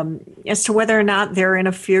as to whether or not they're in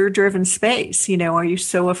a fear-driven space. Are you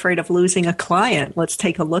so afraid of losing a client? Let's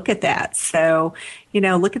take a look at that. So,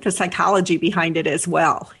 look at the psychology behind it as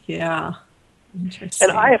well. Yeah. Interesting.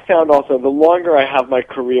 And I have found also the longer I have my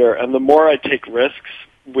career and the more I take risks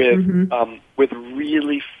with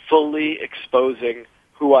really fully exposing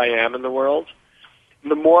who I am in the world,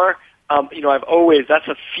 the more that's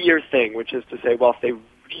a fear thing, which is to say, well, if they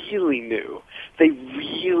really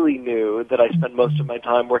knew that I spend most of my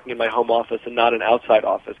time working in my home office and not an outside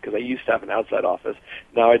office, because I used to have an outside office,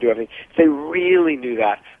 now I do everything. If they really knew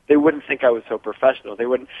that, they wouldn't think I was so professional. They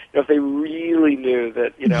wouldn't, if they really knew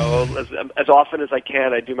that, as often as I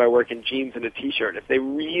can, I do my work in jeans and a T-shirt. If they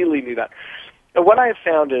really knew that. And what I have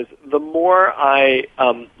found is the more I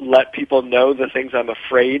let people know the things I'm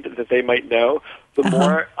afraid that they might know, the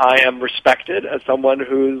more I am respected as someone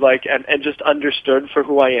who's and just understood for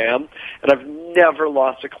who I am. And I've never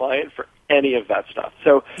lost a client for any of that stuff.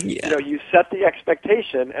 So, you set the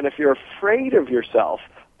expectation, and if you're afraid of yourself,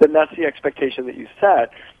 then that's the expectation that you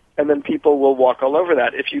set, and then people will walk all over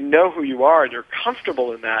that. If you know who you are and you're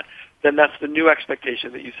comfortable in that, then that's the new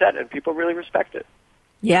expectation that you set, and people really respect it.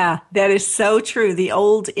 Yeah, that is so true. The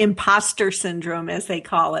old imposter syndrome, as they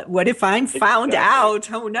call it. What if I'm found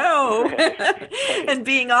out? Oh, no. And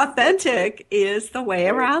being authentic is the way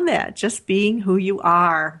around that, just being who you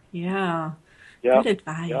are. Yeah. Good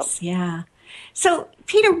advice. Yep. Yeah. So,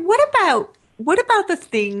 Peter, what about the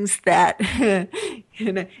things that,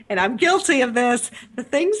 and I'm guilty of this, the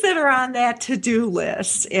things that are on that to-do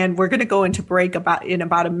list? And we're going to go into break in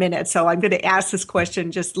about a minute, so I'm going to ask this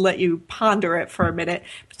question, just let you ponder it for a minute.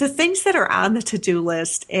 But the things that are on the to-do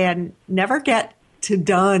list and never get to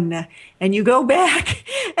done, and you go back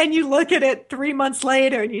and you look at it 3 months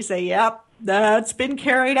later and you say, yep, that's been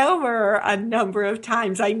carried over a number of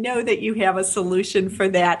times. I know that you have a solution for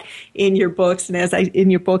that in your books, and as I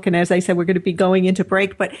said, we're going to be going into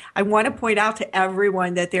break. But I want to point out to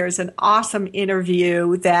everyone that there's an awesome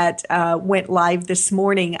interview that went live this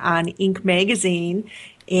morning on Inc. magazine,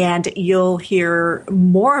 and you'll hear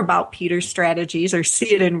more about Peter's strategies or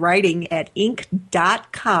see it in writing at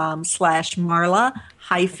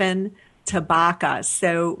inc.com/Marla-Tabaka.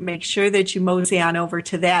 So make sure that you mosey on over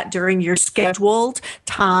to that during your scheduled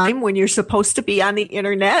time when you're supposed to be on the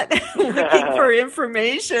internet looking for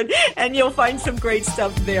information, and you'll find some great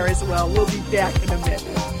stuff there as well. We'll be back in a minute.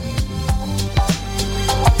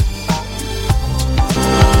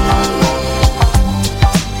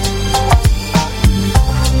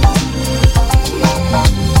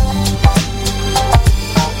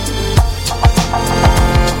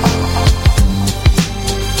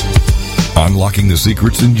 Unlocking the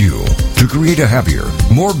secrets in you to create a happier,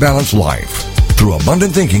 more balanced life through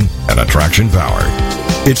abundant thinking and attraction power.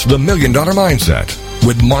 It's the $1 Million Mindset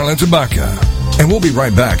with Marla Tabaka. And we'll be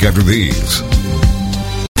right back after these.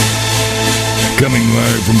 Coming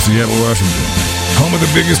live from Seattle, Washington, home of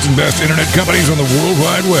the biggest and best internet companies on the World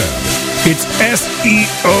Wide Web. It's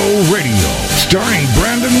SEO Radio, starring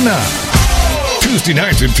Brandon Knopf. Tuesday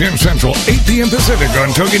nights at 10 Central, 8 p.m. Pacific on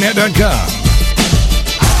TogiNet.com.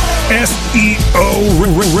 SEO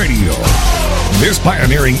Radio. This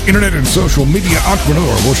pioneering internet and social media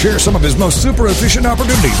entrepreneur will share some of his most super efficient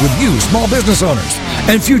opportunities with you, small business owners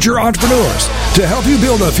and future entrepreneurs, to help you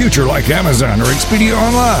build a future like Amazon or Expedia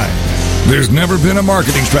Online. There's never been a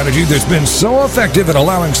marketing strategy that's been so effective at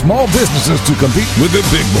allowing small businesses to compete with the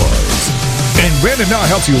big boys. And Brandon now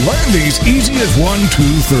helps you learn these easy as 1,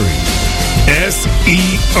 2, 3.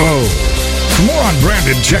 SEO. For more on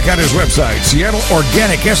Brandon, check out his website,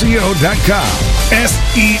 SeattleOrganicSEO.com.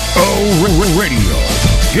 SEO Radio.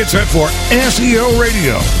 Get set for SEO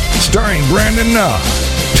Radio, starring Brandon Knopf.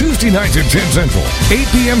 Tuesday nights at 10 Central, 8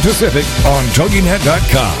 p.m. Pacific on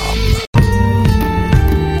TogiNet.com.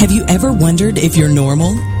 Have you ever wondered if you're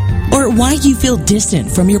normal? Or why you feel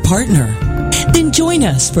distant from your partner? Then join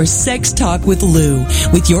us for Sex Talk with Lou,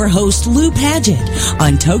 with your host Lou Paget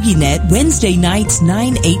on TogiNet Wednesday nights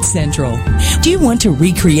 9/8 Central. Do you want to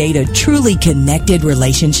recreate a truly connected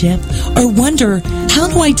relationship? Or wonder, how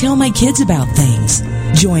do I tell my kids about things?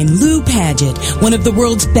 Join Lou Paget, one of the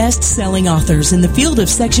world's best-selling authors in the field of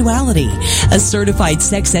sexuality, a certified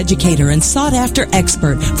sex educator and sought-after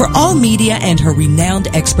expert for all media, and her renowned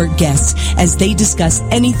expert guests as they discuss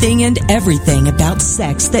anything and everything about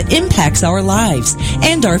sex that impacts our lives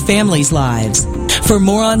and our families' lives. For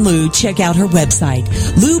more on Lou, check out her website,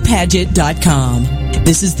 loupaget.com.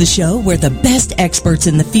 This is the show where the best experts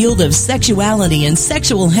in the field of sexuality and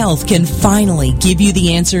sexual health can finally give you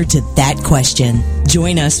the answer to that question.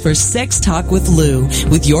 Join us for Sex Talk with Lou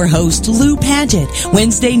with your host, Lou Paget,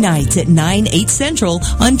 Wednesday nights at 9, 8 Central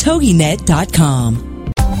on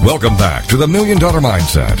TogiNet.com. Welcome back to the $1 Million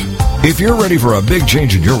Mindset. If you're ready for a big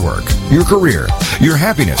change in your work, your career, your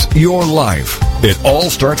happiness, your life, it all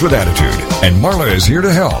starts with attitude, and Marla is here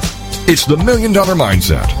to help. It's the $1 Million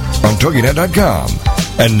Mindset on TogiNet.com.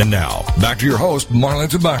 And now, back to your host, Marla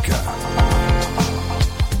Tabaka.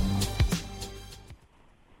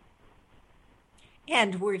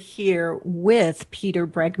 And we're here with Peter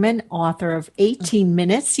Bregman, author of 18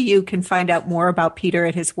 Minutes. You can find out more about Peter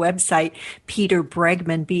at his website,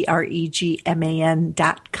 peterbregman,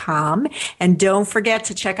 BREGMAN.com. And don't forget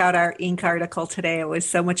to check out our Inc. article today. It was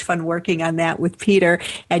so much fun working on that with Peter.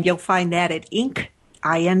 And you'll find that at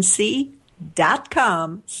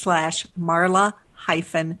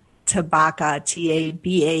inc.com/Marla-Tabaka, Tabaka.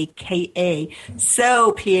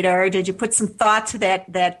 So, Peter, did you put some thought to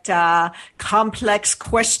that complex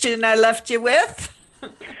question I left you with?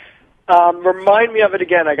 Remind me of it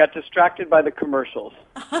again. I got distracted by the commercials.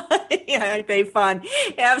 Yeah, they're fun.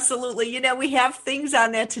 Absolutely. You know, we have things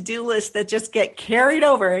on that to-do list that just get carried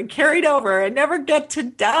over and never get to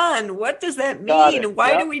done. What does that mean?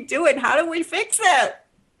 Why do we do it? How do we fix it?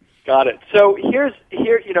 Got it. So here,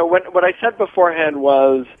 what I said beforehand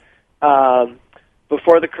was,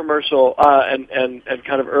 before the commercial, and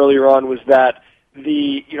kind of earlier on, was that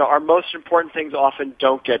our most important things often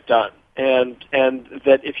don't get done. And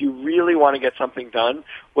that if you really want to get something done,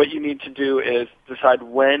 what you need to do is decide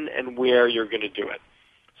when and where you're going to do it.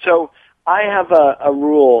 So I have a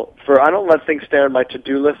rule I don't let things stay on my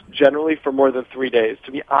to-do list generally for more than 3 days.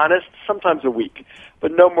 To be honest, sometimes a week,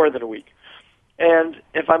 but no more than a week. And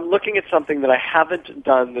if I'm looking at something that I haven't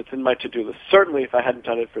done that's in my to-do list, certainly if I hadn't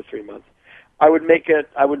done it for 3 months, I would make a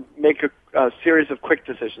series of quick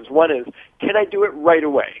decisions. One is, can I do it right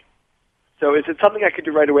away? So is it something I could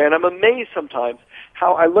do right away? And I'm amazed sometimes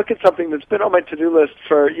how I look at something that's been on my to-do list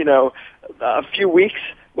for, a few weeks,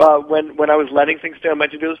 when I was letting things stay on my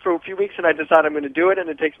to-do list for a few weeks, and I decide I'm going to do it, and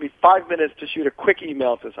it takes me 5 minutes to shoot a quick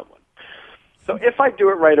email to someone. So if I do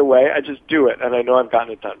it right away, I just do it, and I know I've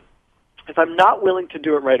gotten it done. If I'm not willing to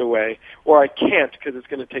do it right away, or I can't because it's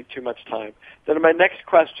going to take too much time, then my next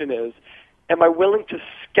question is, am I willing to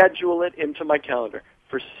schedule it into my calendar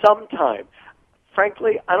for some time?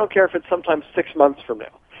 Frankly, I don't care if it's sometimes 6 months from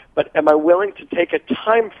now, but am I willing to take a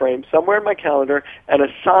time frame somewhere in my calendar and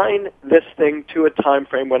assign this thing to a time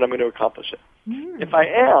frame when I'm going to accomplish it? If I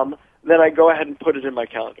am, then I go ahead and put it in my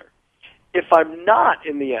calendar. If I'm not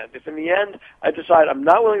if in the end I decide I'm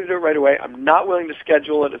not willing to do it right away, I'm not willing to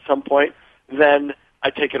schedule it at some point, then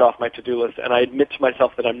I take it off my to-do list, and I admit to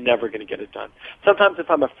myself that I'm never going to get it done. Sometimes if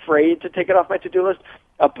I'm afraid to take it off my to-do list,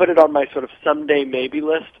 I'll put it on my sort of someday maybe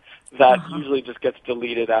list that usually just gets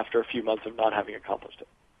deleted after a few months of not having accomplished it.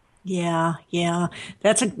 Yeah.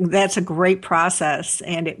 That's a great process,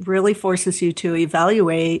 and it really forces you to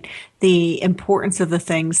evaluate the importance of the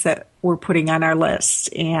things that we're putting on our list.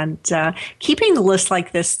 And keeping the list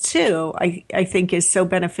like this too, I think is so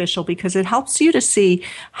beneficial because it helps you to see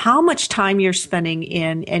how much time you're spending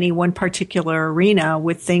in any one particular arena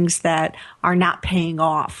with things that are not paying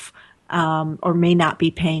off. Or may not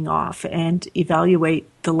be paying off, and evaluate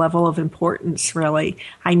the level of importance, really.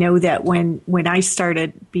 I know that when I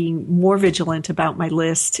started being more vigilant about my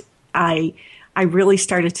list, I really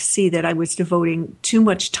started to see that I was devoting too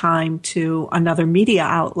much time to another media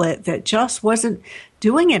outlet that just wasn't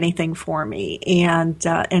doing anything for me. And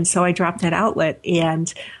so I dropped that outlet,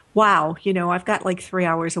 and wow, I've got like 3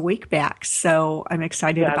 hours a week back. So I'm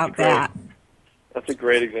excited about that. That's a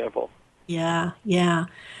great example. Yeah.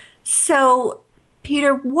 So,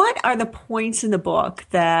 Peter, what are the points in the book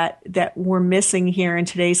that we're missing here in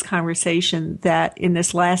today's conversation that in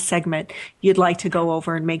this last segment you'd like to go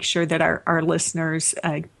over and make sure that our listeners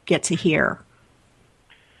get to hear?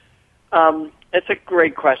 It's a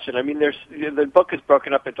great question. I mean, the book is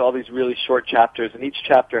broken up into all these really short chapters, and each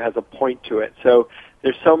chapter has a point to it. So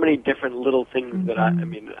there's so many different little things that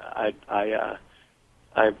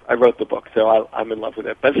I wrote the book, so I'm in love with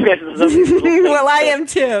it. But well, I am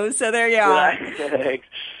too. So there you are. Thanks.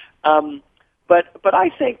 But I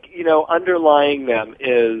think underlying them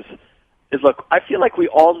is look, I feel like we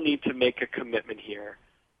all need to make a commitment here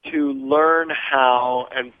to learn how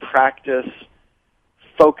and practice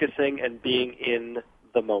focusing and being in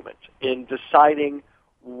the moment, in deciding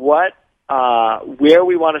where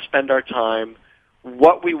we want to spend our time,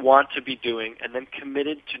 what we want to be doing, and then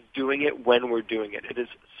committed to doing it when we're doing it. It is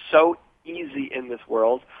so easy in this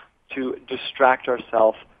world to distract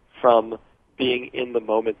ourselves from being in the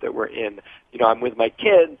moment that we're in. I'm with my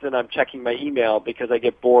kids and I'm checking my email because I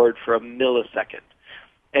get bored for a millisecond.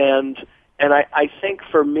 And I think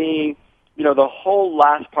for me, the whole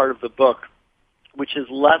last part of the book, which is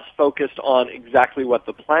less focused on exactly what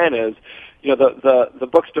the plan is, the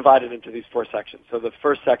book's divided into these 4 sections. So the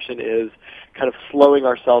first section is kind of slowing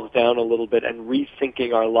ourselves down a little bit and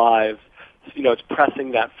rethinking our lives. It's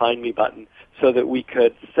pressing that find me button so that we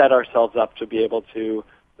could set ourselves up to be able to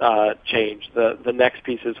change. The next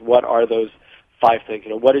piece is, what are those 5 things?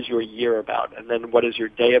 What is your year about? And then what is your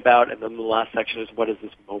day about? And then the last section is, what is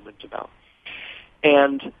this moment about?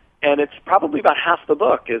 And it's probably about half the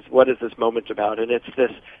book is, what is this moment about? And it's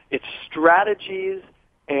strategies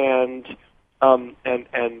and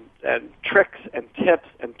tricks and tips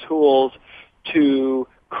and tools to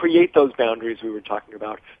create those boundaries we were talking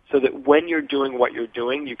about, so that when you're doing what you're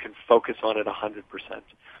doing, you can focus on it 100%.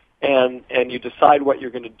 And you decide what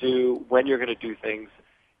you're going to do, when you're going to do things,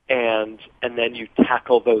 and then you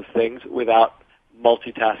tackle those things without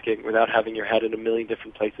multitasking, without having your head in a million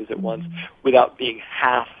different places at once, without bringing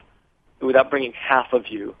half of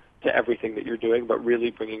you to everything that you're doing, but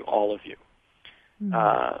really bringing all of you.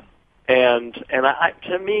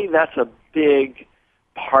 To me, that's a big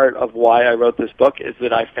part of why I wrote this book, is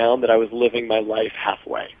that I found that I was living my life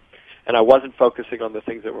halfway. And I wasn't focusing on the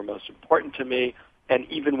things that were most important to me. And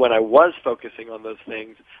even when I was focusing on those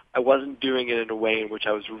things, I wasn't doing it in a way in which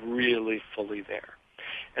I was really fully there.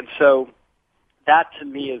 And so that, to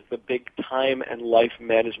me, is the big time and life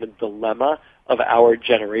management dilemma of our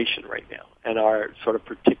generation right now and our sort of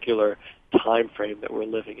particular time frame that we're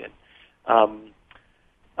living in.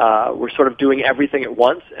 We're sort of doing everything at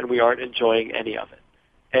once, and we aren't enjoying any of it.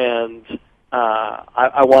 And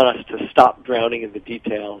I want us to stop drowning in the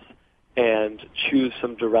details and choose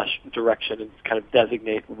some direction and kind of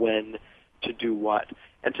designate when to do what.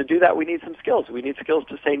 And to do that, we need some skills. We need skills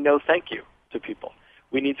to say no thank you to people.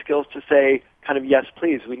 We need skills to say kind of yes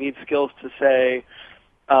please. We need skills to say,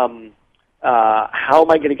 how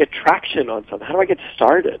am I going to get traction on something? How do I get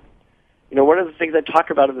started? One of the things I talk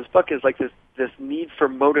about in this book is like this need for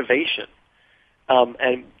motivation.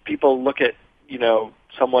 And people look at,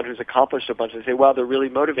 someone who's accomplished a bunch and say, well, they're really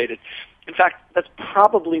motivated. In fact, that's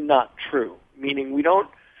probably not true, meaning we don't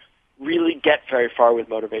really get very far with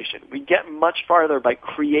motivation. We get much farther by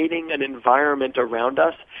creating an environment around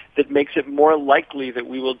us that makes it more likely that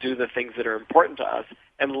we will do the things that are important to us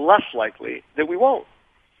and less likely that we won't.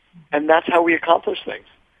 And that's how we accomplish things.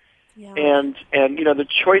 Yeah. And the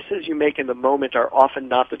choices you make in the moment are often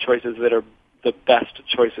not the choices that are the best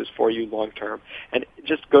choices for you long term. And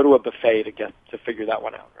just go to a buffet to figure that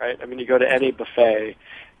one out, right? I mean, you go to any buffet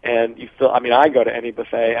and I go to any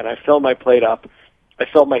buffet and I fill my plate up. I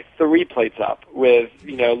fill my 3 plates up with,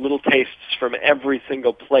 little tastes from every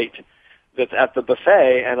single plate that's at the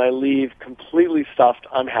buffet, and I leave completely stuffed,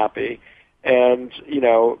 unhappy, and,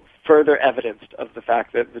 further evidenced of the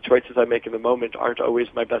fact that the choices I make in the moment aren't always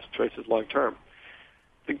my best choices long term.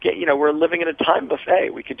 We're living in a time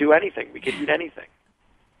buffet. We could do anything. We could eat anything.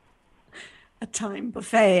 A time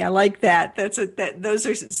buffet. I like that. Those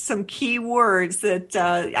are some key words that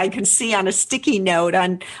I can see on a sticky note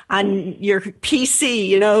on your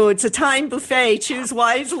PC. It's a time buffet. Choose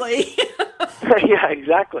wisely. Yeah,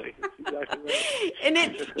 exactly. Exactly right. And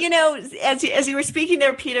as you were speaking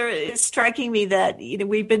there, Peter, it's striking me that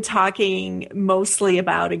we've been talking mostly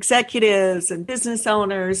about executives and business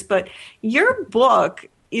owners, but your book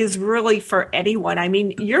is really for anyone. I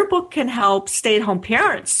mean, your book can help stay-at-home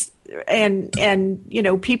parents and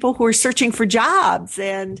people who are searching for jobs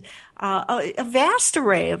and a vast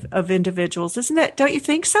array of individuals, isn't it? Don't you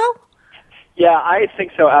think so? Yeah, I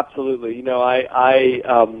think so. Absolutely.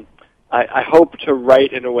 I hope to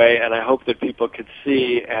write in a way, and I hope that people could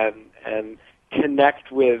see and connect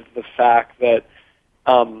with the fact that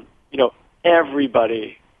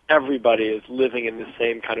everybody is living in the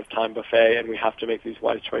same kind of time buffet, and we have to make these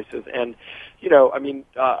wise choices. And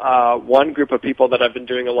one group of people that I've been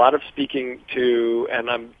doing a lot of speaking to, and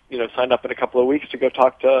I'm signed up in a couple of weeks to go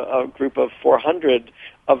talk to a group of 400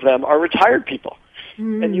 of them, are retired people.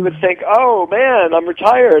 And you would think, oh, man, I'm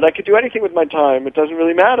retired. I could do anything with my time. It doesn't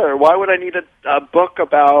really matter. Why would I need a book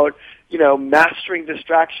about, mastering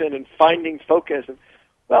distraction and finding focus?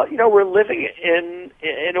 Well, we're living in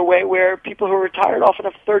a way where people who are retired often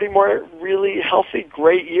have 30 more really healthy,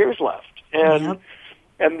 great years left. And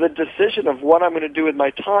the decision of what I'm going to do with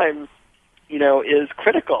my time, is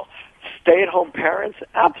critical. Stay-at-home parents,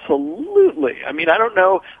 absolutely. I mean, I don't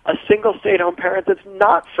know a single stay-at-home parent that's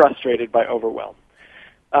not frustrated by overwhelm.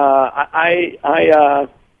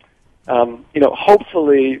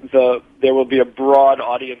 Hopefully there will be a broad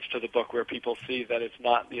audience to the book where people see that it's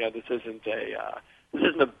not, this isn't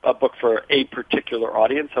a book for a particular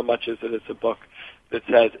audience so much as it is a book that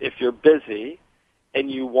says if you're busy and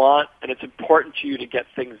it's important to you to get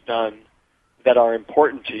things done that are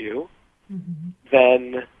important to you,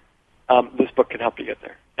 then this book can help you get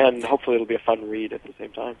there. And hopefully it'll be a fun read at the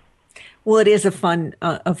same time. Well, it is a fun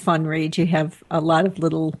read. You have a lot of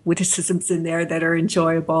little witticisms in there that are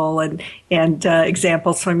enjoyable and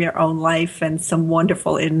examples from your own life and some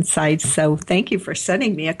wonderful insights. So thank you for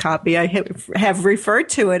sending me a copy. I have referred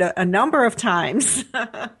to it a number of times.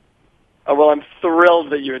 Well, I'm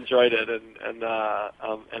thrilled that you enjoyed it and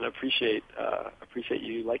appreciate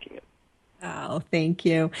you liking it. Oh, thank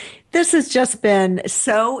you. This has just been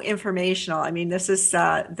so informational. I mean, this is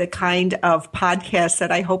the kind of podcast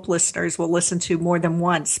that I hope listeners will listen to more than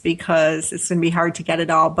once because it's going to be hard to get it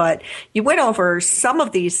all. But you went over some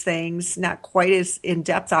of these things, not quite as in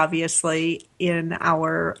depth, obviously, in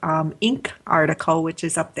our Inc. article, which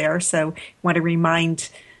is up there. So I want to remind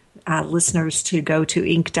listeners to go to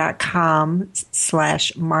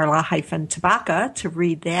inc.com/Marla-Tabaka to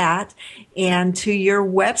read that, and to your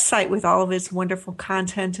website with all of its wonderful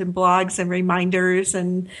content and blogs and reminders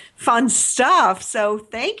and fun stuff. So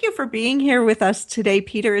thank you for being here with us today,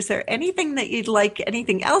 Peter. Is there anything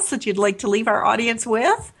else that you'd like to leave our audience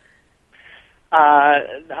with?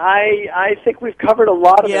 I think we've covered a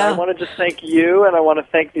lot of it. I want to just thank you, and I want to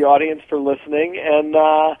thank the audience for listening. And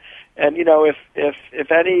if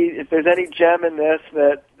there's any gem in this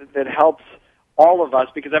that helps all of us,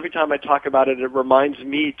 because every time I talk about it, it reminds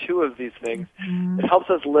me too of these things. It helps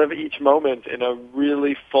us live each moment in a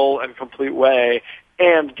really full and complete way,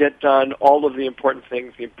 and get done all of the important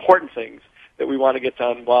things that we want to get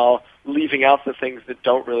done, while leaving out the things that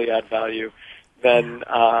don't really add value. Then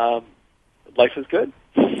life is good.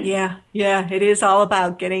 Yeah, it is all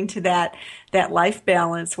about getting to that life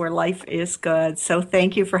balance where life is good. So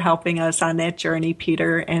thank you for helping us on that journey,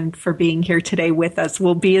 Peter, and for being here today with us.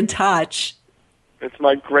 We'll be in touch. It's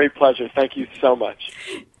my great pleasure. Thank you so much.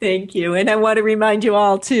 Thank you. And I want to remind you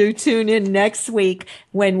all to tune in next week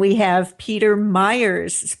when we have Peter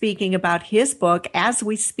Myers speaking about his book, As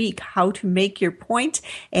We Speak, How to Make Your Point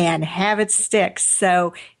and Have It Stick.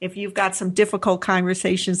 So if you've got some difficult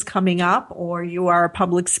conversations coming up, or you are a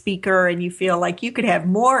public speaker and you feel like you could have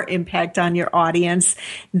more impact on your audience,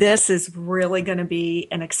 this is really going to be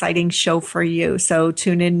an exciting show for you. So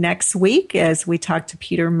tune in next week as we talk to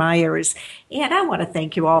Peter Myers. And I want to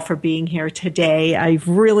thank you all for being here today. I've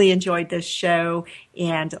really enjoyed this show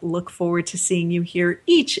and look forward to seeing you here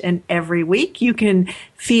each and every week. You can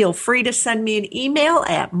feel free to send me an email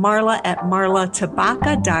at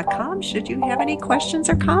marla@marlatabaka.com should you have any questions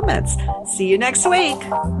or comments. See you next week.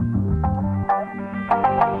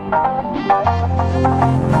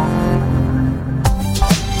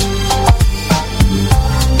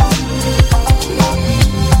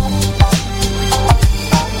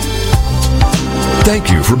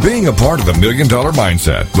 Thank you for being a part of the $1 Million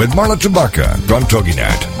Mindset with Marla Tabaka from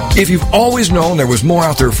TogiNet. If you've always known there was more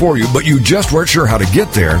out there for you, but you just weren't sure how to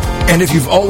get there, and if you've always